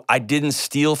 And so I didn't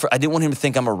I didn't want him to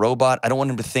think I'm a robot. I don't want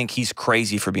him to think he's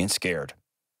crazy for being scared.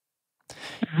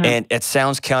 Mm-hmm. And it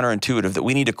sounds counterintuitive that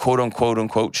we need to quote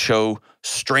unquote show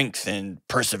strength and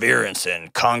perseverance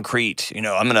and concrete. I'm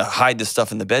going to hide this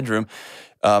stuff in the bedroom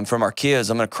from our kids.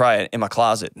 I'm going to cry in my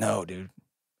closet. No, dude.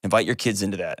 Invite your kids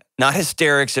into that. Not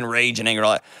hysterics and rage and anger,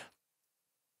 all that.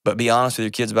 But be honest with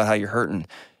your kids about how you're hurting.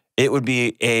 It would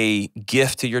be a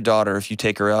gift to your daughter if you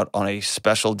take her out on a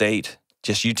special date,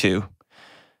 just you two,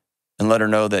 and let her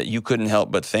know that you couldn't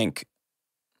help but think,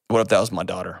 what if that was my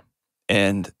daughter?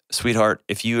 And sweetheart,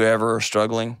 if you ever are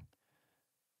struggling,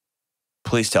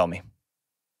 please tell me.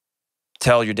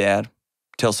 Tell your dad.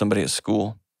 Tell somebody at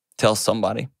school. Tell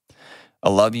somebody. I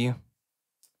love you.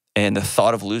 And the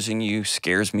thought of losing you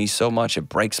scares me so much. It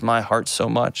breaks my heart so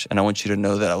much. And I want you to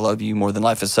know that I love you more than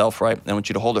life itself, right? And I want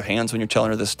you to hold her hands when you're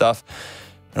telling her this stuff.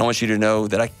 And I want you to know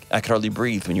that I could hardly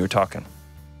breathe when you were talking.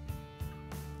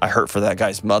 I hurt for that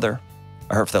guy's mother.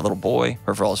 I hurt for that little boy.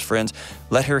 Hurt for all his friends.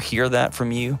 Let her hear that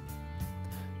from you.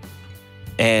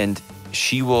 And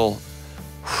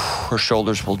her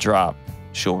shoulders will drop.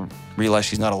 She'll realize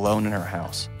she's not alone in her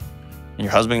house. And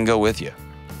your husband can go with you.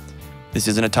 This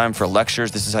isn't a time for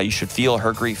lectures. This is how you should feel.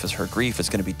 Her grief is her grief. It's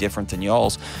going to be different than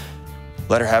y'all's.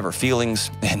 Let her have her feelings.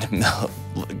 And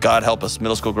God help us,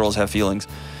 middle school girls have feelings.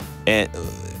 And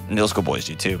middle school boys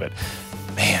do too. But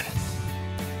man,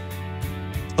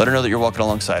 let her know that you're walking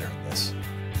alongside her in this.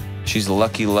 She's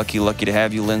lucky to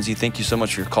have you, Lindsay. Thank you so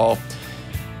much for your call.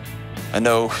 I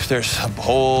know there's a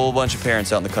whole bunch of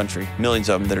parents out in the country, millions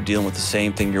of them, that are dealing with the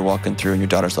same thing you're walking through, and your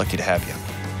daughter's lucky to have you.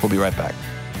 We'll be right back.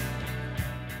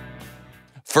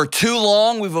 For too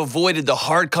long, we've avoided the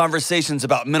hard conversations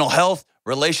about mental health,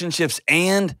 relationships,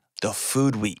 and the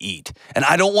food we eat. And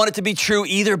I don't want it to be true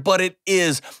either, but it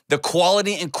is. The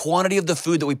quality and quantity of the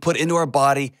food that we put into our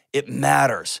body, it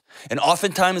matters. And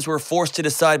oftentimes we're forced to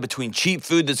decide between cheap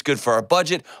food that's good for our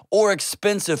budget or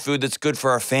expensive food that's good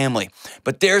for our family.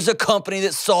 But there's a company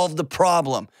that solved the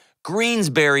problem.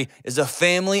 Greensbury is a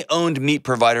family-owned meat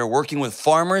provider working with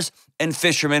farmers and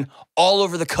fishermen all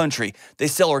over the country. They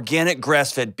sell organic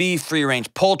grass-fed beef,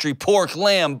 free-range poultry, pork,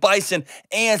 lamb, bison,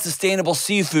 and sustainable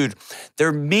seafood.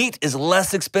 Their meat is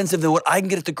less expensive than what I can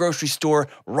get at the grocery store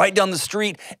right down the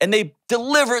street, and they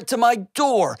deliver it to my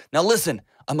door. Now listen,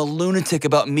 I'm a lunatic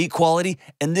about meat quality,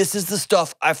 and this is the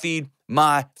stuff I feed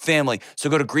my family. So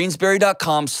go to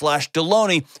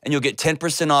greensbury.com/Delony and you'll get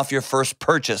 10% off your first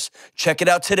purchase. Check it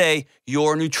out today.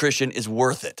 Your nutrition is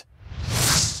worth it.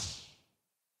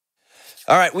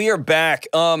 All right, we are back.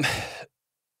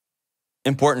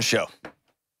 Important show.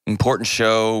 Important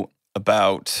show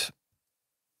about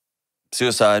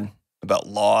suicide, about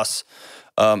loss.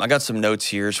 I got some notes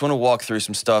here. Just want to walk through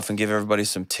some stuff and give everybody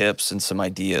some tips and some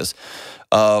ideas.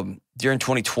 During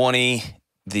 2020,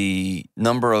 the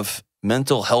number of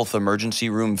mental health emergency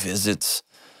room visits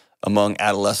among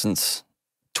adolescents,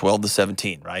 12 to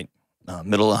 17, right?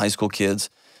 Middle and high school kids,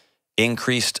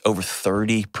 increased over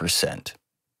 30%.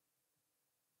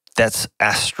 That's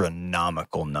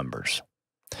astronomical numbers.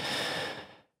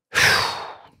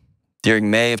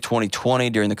 During May of 2020,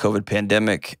 during the COVID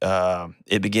pandemic,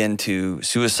 it began to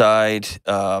suicide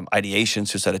ideation,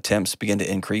 suicide attempts began to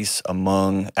increase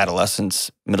among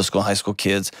adolescents, middle school and high school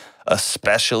kids,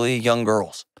 especially young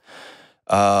girls.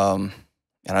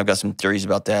 And I've got some theories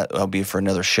about that. That'll be for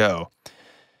another show.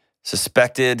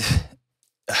 Suspected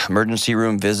emergency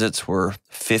room visits were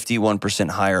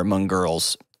 51% higher among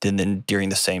girls than during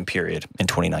the same period in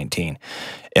 2019.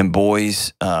 And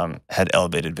boys had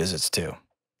elevated visits too.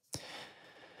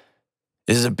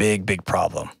 This is a big, big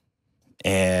problem.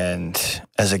 And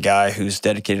as a guy who's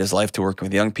dedicated his life to working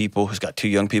with young people, who's got 2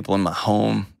 young people in my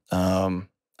home, I'm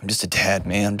just a dad,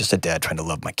 man. I'm just a dad trying to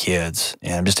love my kids.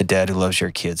 And I'm just a dad who loves your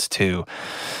kids too.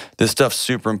 This stuff's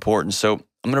super important. So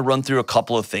I'm going to run through a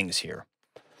couple of things here.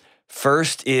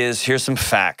 First is, here's some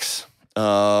facts.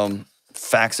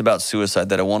 Facts about suicide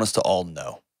that I want us to all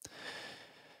know.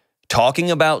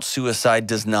 Talking about suicide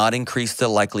does not increase the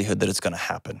likelihood that it's going to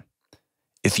happen.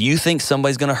 If you think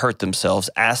somebody's going to hurt themselves,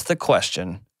 ask the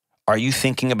question, are you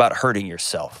thinking about hurting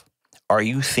yourself? Are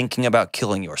you thinking about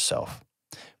killing yourself?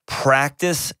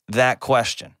 Practice that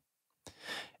question.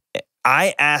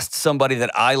 I asked somebody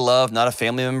that I love, not a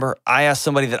family member, I asked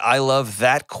somebody that I love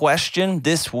that question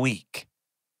this week.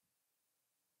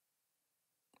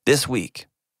 This week.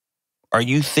 Are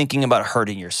you thinking about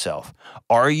hurting yourself?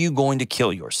 Are you going to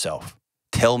kill yourself?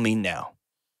 Tell me now.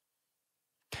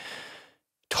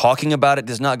 Talking about it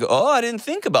does not go, oh, I didn't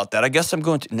think about that. I guess I'm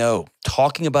going to. No,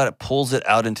 talking about it pulls it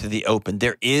out into the open.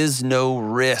 There is no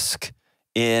risk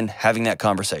in having that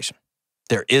conversation.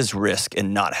 There is risk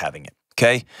in not having it,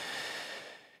 okay?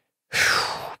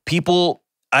 People,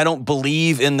 I don't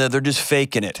believe in they're just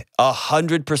faking it.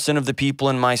 100% of the people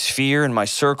in my sphere, in my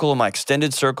circle, in my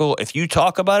extended circle, if you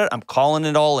talk about it, I'm calling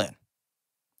it all in.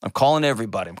 I'm calling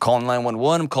everybody. I'm calling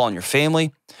 911. I'm calling your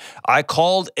family. I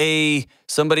called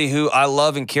somebody who I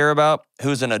love and care about,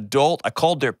 who's an adult. I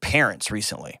called their parents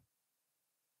recently.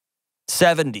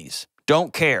 70s.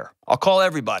 Don't care. I'll call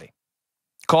everybody.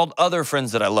 Called other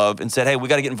friends that I love and said, hey, we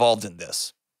got to get involved in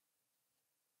this.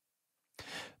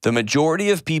 The majority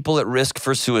of people at risk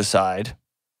for suicide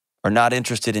are not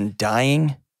interested in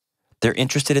dying. They're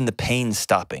interested in the pain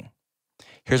stopping.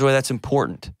 Here's why that's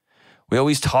important. We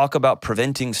always talk about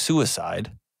preventing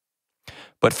suicide,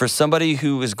 but for somebody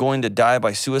who is going to die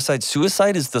by suicide,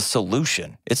 suicide is the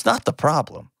solution. It's not the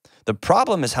problem. The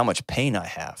problem is how much pain I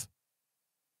have.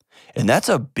 And that's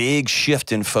a big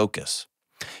shift in focus.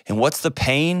 And what's the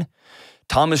pain?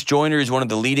 Thomas Joyner is one of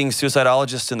the leading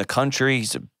suicidologists in the country.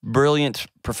 He's a brilliant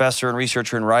professor and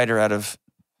researcher and writer out of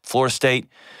Florida State.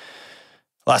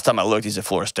 Last time I looked, he's at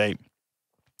Florida State.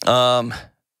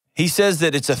 He says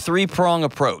that it's a 3-prong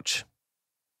approach.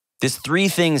 These 3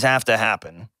 things have to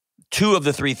happen. 2 of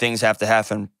the 3 things have to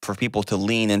happen for people to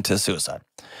lean into suicide.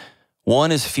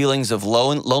 One is feelings of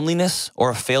loneliness or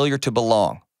a failure to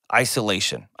belong,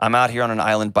 isolation. I'm out here on an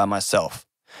island by myself.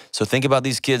 So think about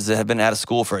these kids that have been out of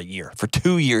school for a year, for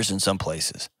 2 years in some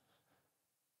places.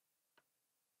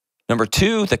 Number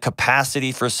 2, the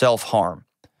capacity for self-harm.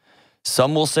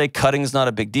 Some will say cutting is not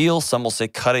a big deal. Some will say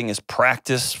cutting is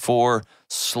practice for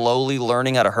slowly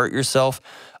learning how to hurt yourself.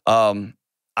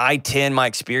 My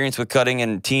experience with cutting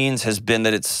in teens has been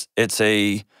that it's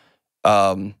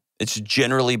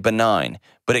generally benign,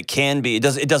 but it can be.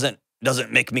 It doesn't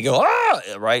make me go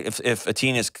right if a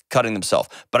teen is cutting themselves.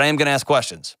 But I am going to ask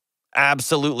questions.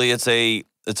 Absolutely, it's a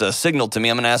signal to me.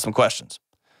 I'm going to ask some questions,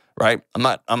 right? I'm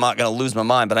not going to lose my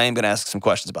mind, but I am going to ask some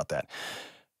questions about that.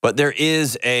 But there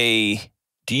is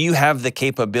do you have the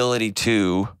capability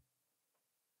to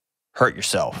hurt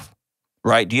yourself,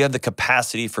 right? Do you have the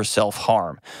capacity for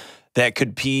self-harm? That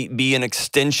could be an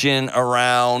extension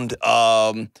around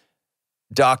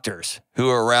doctors who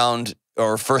are around,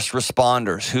 or first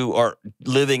responders who are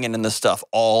living in this stuff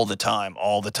all the time.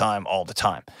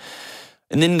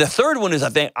 And then the third one is,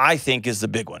 I think is the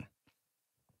big one.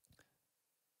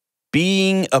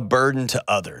 Being a burden to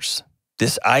others.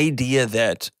 This idea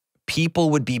that people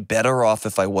would be better off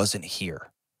if I wasn't here.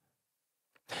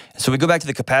 So we go back to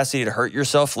the capacity to hurt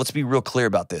yourself. Let's be real clear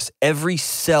about this. Every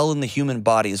cell in the human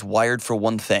body is wired for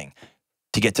one thing: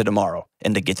 to get to tomorrow,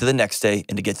 and to get to the next day,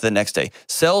 and to get to the next day.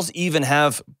 Cells even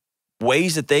have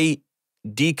ways that they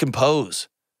decompose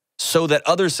so that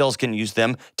other cells can use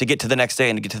them to get to the next day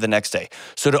and to get to the next day.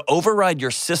 So to override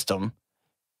your system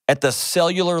at the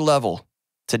cellular level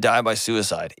to die by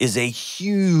suicide is a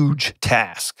huge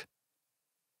task.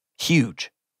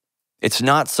 Huge. It's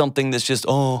not something that's just,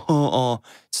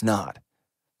 it's not.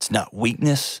 It's not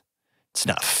weakness. It's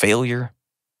not failure.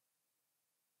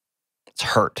 It's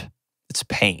hurt. It's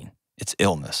pain. It's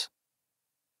illness.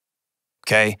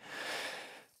 Okay?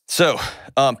 So,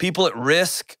 people at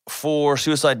risk for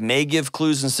suicide may give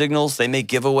clues and signals. They may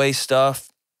give away stuff.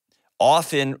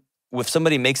 Often, if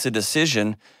somebody makes a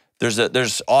decision,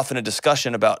 there's often a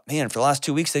discussion about, man, for the last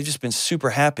 2 weeks, they've just been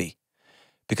super happy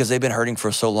because they've been hurting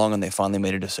for so long and they finally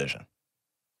made a decision.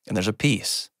 And there's a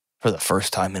peace for the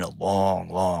first time in a long,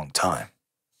 long time.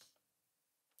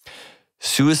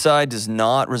 Suicide does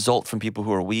not result from people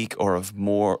who are weak or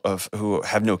who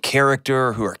have no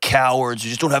character, who are cowards, who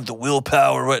just don't have the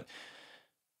willpower. What?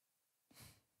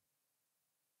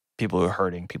 People who are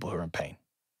hurting, people who are in pain.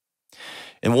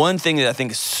 And one thing that I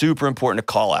think is super important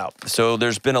to call out. So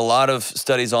there's been a lot of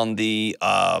studies on the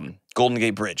Golden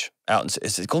Gate Bridge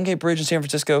is it Golden Gate Bridge in San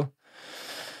Francisco?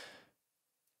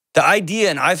 The idea,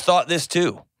 and I've thought this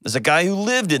too, as a guy who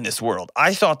lived in this world,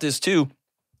 I thought this too,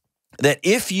 that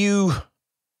if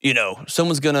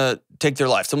someone's going to take their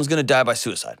life, someone's going to die by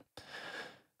suicide.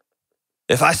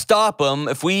 If I stop them,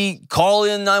 if we call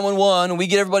in 911 and we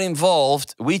get everybody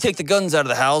involved, we take the guns out of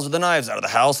the house or the knives out of the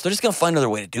house, they're just going to find another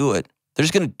way to do it. They're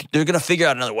going to figure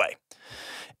out another way.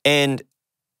 And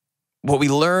what we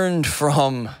learned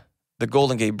from the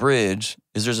Golden Gate Bridge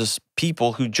is there's this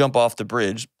people who jump off the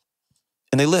bridge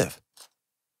and they live.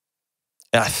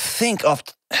 And I think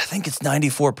it's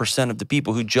 94% of the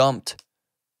people who jumped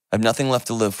have nothing left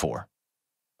to live for.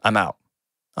 I'm out.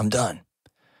 I'm done.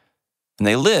 And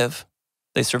they live.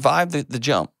 They survive the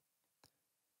jump.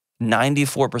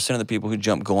 94% of the people who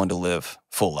jump go on to live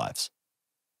full lives.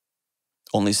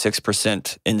 Only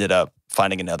 6% ended up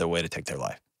finding another way to take their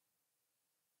life.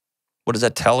 What does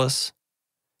that tell us?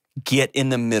 Get in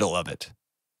the middle of it.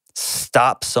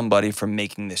 Stop somebody from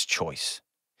making this choice.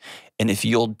 And if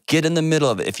you'll get in the middle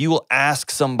of it, if you will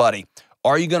ask somebody,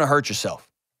 are you going to hurt yourself?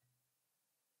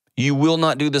 You will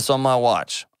not do this on my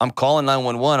watch. I'm calling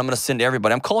 911. I'm going to send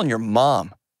everybody. I'm calling your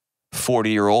mom,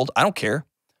 40-year-old. I don't care.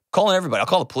 I'm calling everybody. I'll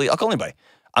call the police. I'll call anybody.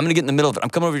 I'm going to get in the middle of it. I'm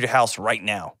coming over to your house right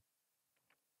now.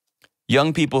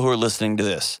 Young people who are listening to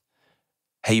this,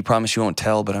 hey, you promise you won't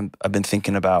tell, but I've been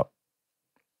thinking about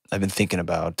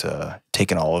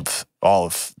taking all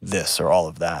of this or all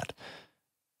of that.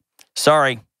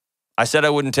 Sorry, I said I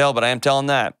wouldn't tell, but I am telling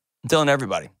that. I'm telling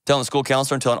everybody. I'm telling the school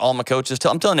counselor. I'm telling all my coaches.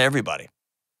 I'm telling everybody,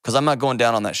 because I'm not going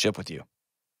down on that ship with you.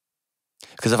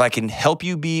 Because if I can help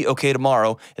you be okay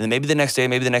tomorrow, and then maybe the next day,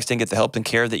 and get the help and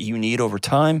care that you need over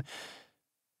time,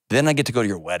 then I get to go to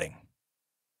your wedding.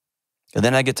 And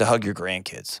then I get to hug your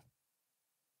grandkids.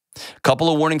 A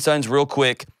couple of warning signs real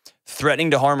quick.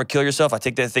 Threatening to harm or kill yourself, I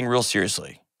take that thing real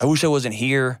seriously. I wish I wasn't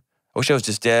here. I wish I was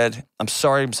just dead. I'm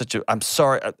sorry. I'm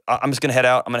sorry. I'm just going to head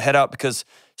out. I'm going to head out because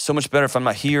it's so much better if I'm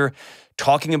not here.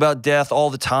 Talking about death all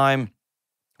the time.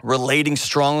 Relating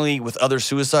strongly with other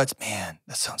suicides. Man,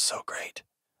 that sounds so great.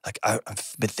 Like,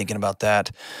 I've been thinking about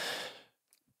that.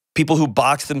 People who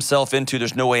box themselves into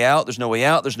there's no way out, there's no way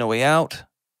out, there's no way out.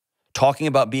 Talking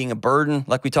about being a burden,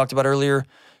 like we talked about earlier.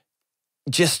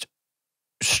 Just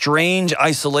strange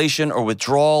isolation or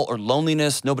withdrawal or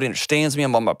loneliness. Nobody understands me.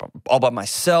 I'm all by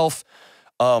myself.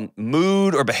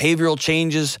 Mood or behavioral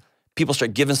changes. People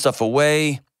start giving stuff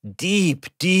away. Deep,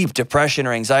 deep depression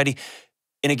or anxiety.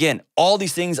 And again, all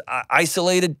these things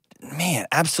isolated, man,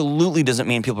 absolutely doesn't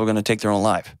mean people are going to take their own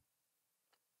life.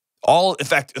 In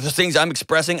fact, the things I'm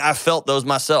expressing, I felt those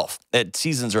myself at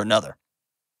seasons or another.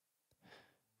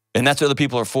 And that's what other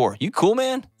people are for. You cool,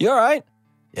 man? You all right?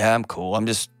 Yeah, I'm cool.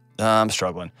 I'm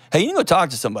struggling. Hey, you need to go talk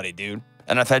to somebody, dude.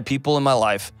 And I've had people in my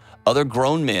life, other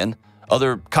grown men,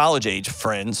 other college-age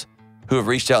friends who have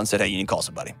reached out and said, hey, you need to call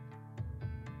somebody.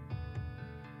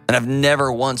 And I've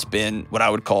never once been what I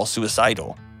would call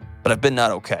suicidal. but I've been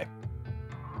not okay.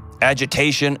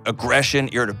 Agitation, aggression,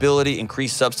 irritability,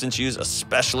 increased substance use,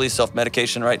 especially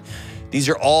self-medication, right? These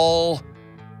are all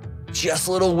just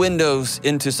little windows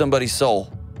into somebody's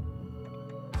soul.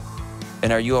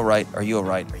 And are you all right? Are you all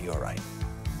right? Are you all right?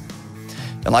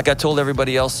 And like I told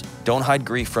everybody else, don't hide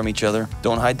grief from each other.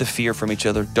 Don't hide the fear from each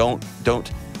other. Don't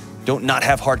not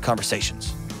have hard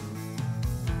conversations.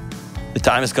 The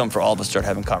time has come for all of us to start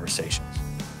having conversations.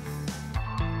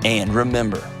 And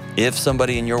remember, if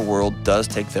somebody in your world does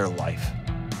take their life,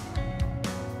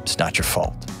 it's not your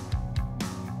fault.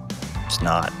 It's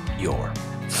not your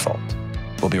fault.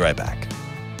 We'll be right back.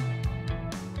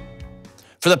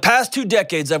 For the past 2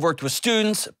 decades, I've worked with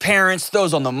students, parents,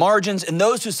 those on the margins, and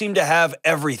those who seem to have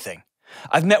everything.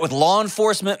 I've met with law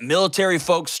enforcement, military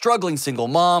folks, struggling single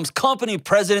moms, company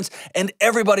presidents, and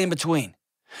everybody in between.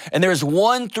 And there is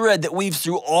one thread that weaves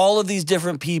through all of these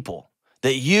different people,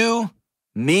 that you,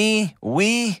 me,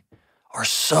 we are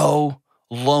so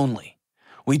lonely.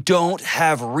 We don't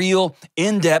have real,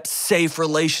 in-depth, safe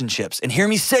relationships. And hear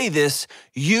me say this,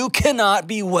 you cannot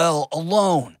be well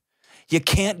alone. You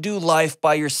can't do life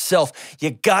by yourself.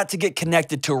 You got to get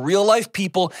connected to real life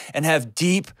people and have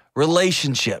deep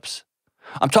relationships.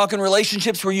 I'm talking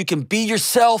relationships where you can be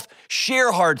yourself,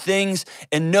 share hard things,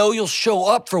 and know you'll show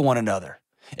up for one another.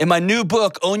 In my new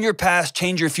book, Own Your Past,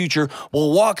 Change Your Future,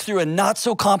 we'll walk through a not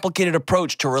so complicated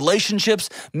approach to relationships,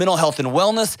 mental health and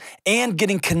wellness, and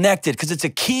getting connected, because it's a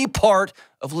key part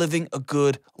of living a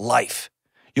good life.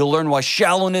 You'll learn why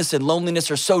shallowness and loneliness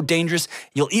are so dangerous.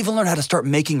 You'll even learn how to start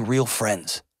making real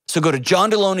friends. So go to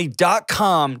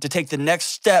johndelony.com to take the next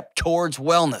step towards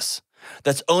wellness.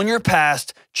 That's Own Your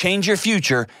Past, Change Your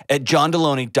Future at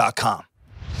johndelony.com.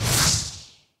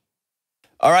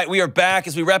 All right, we are back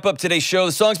as we wrap up today's show.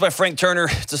 The song's by Frank Turner.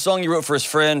 It's a song he wrote for his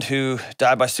friend who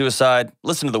died by suicide.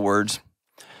 Listen to the words.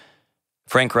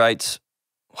 Frank writes,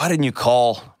 "Why didn't you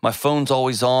call? My phone's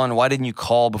always on. Why didn't you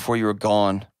call before you were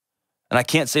gone? And I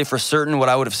can't say for certain what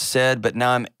I would have said, but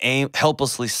now I'm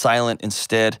helplessly silent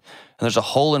instead. And there's a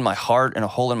hole in my heart and a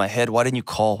hole in my head. Why didn't you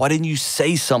call? Why didn't you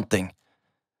say something?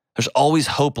 There's always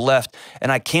hope left.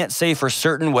 And I can't say for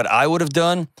certain what I would have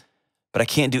done, but I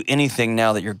can't do anything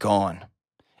now that you're gone.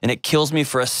 And it kills me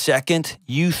for a second.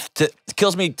 It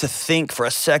kills me to think for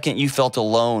a second you felt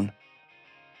alone.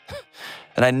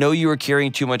 And I know you were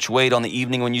carrying too much weight on the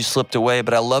evening when you slipped away,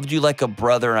 but I loved you like a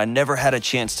brother, and I never had a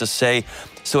chance to say.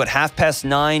 So at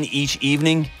 9:30 each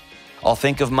evening, I'll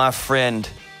think of my friend.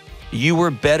 You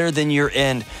were better than your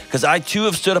end, because I too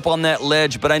have stood up on that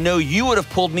ledge, but I know you would have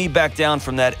pulled me back down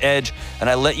from that edge, and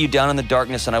I let you down in the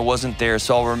darkness, and I wasn't there.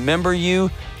 So I'll remember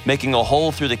you making a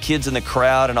hole through the kids in the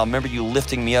crowd, and I'll remember you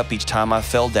lifting me up each time I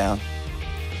fell down.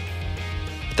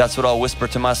 But that's what I'll whisper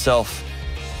to myself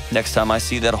next time I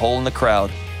see that hole in the crowd.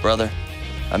 Brother,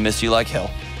 I miss you like hell."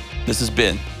 This has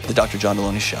been the Dr. John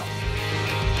Delony Show.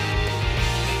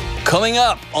 Coming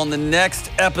up on the next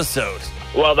episode.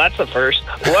 Well, that's a first.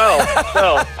 Well,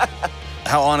 so.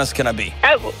 How honest can I be?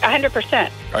 Oh, 100%.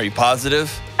 Are you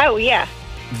positive? Oh, yeah.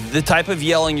 The type of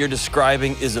yelling you're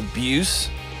describing is abuse,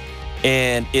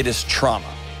 and it is trauma.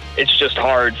 It's just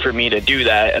hard for me to do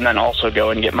that and then also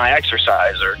go and get my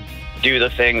exercise or do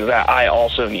the things that I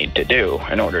also need to do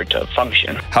in order to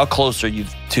function. How close are you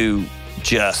to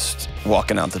just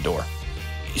walking out the door?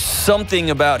 Something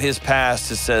about his past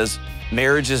that says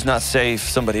marriage is not safe,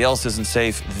 somebody else isn't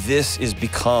safe. This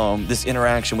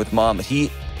interaction with mom that he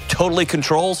totally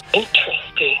controls.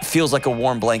 Interesting. Feels like a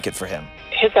warm blanket for him.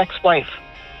 His ex-wife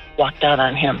walked out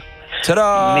on him.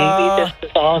 Ta-da! Maybe this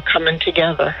is all coming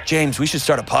together. James, we should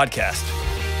start a podcast.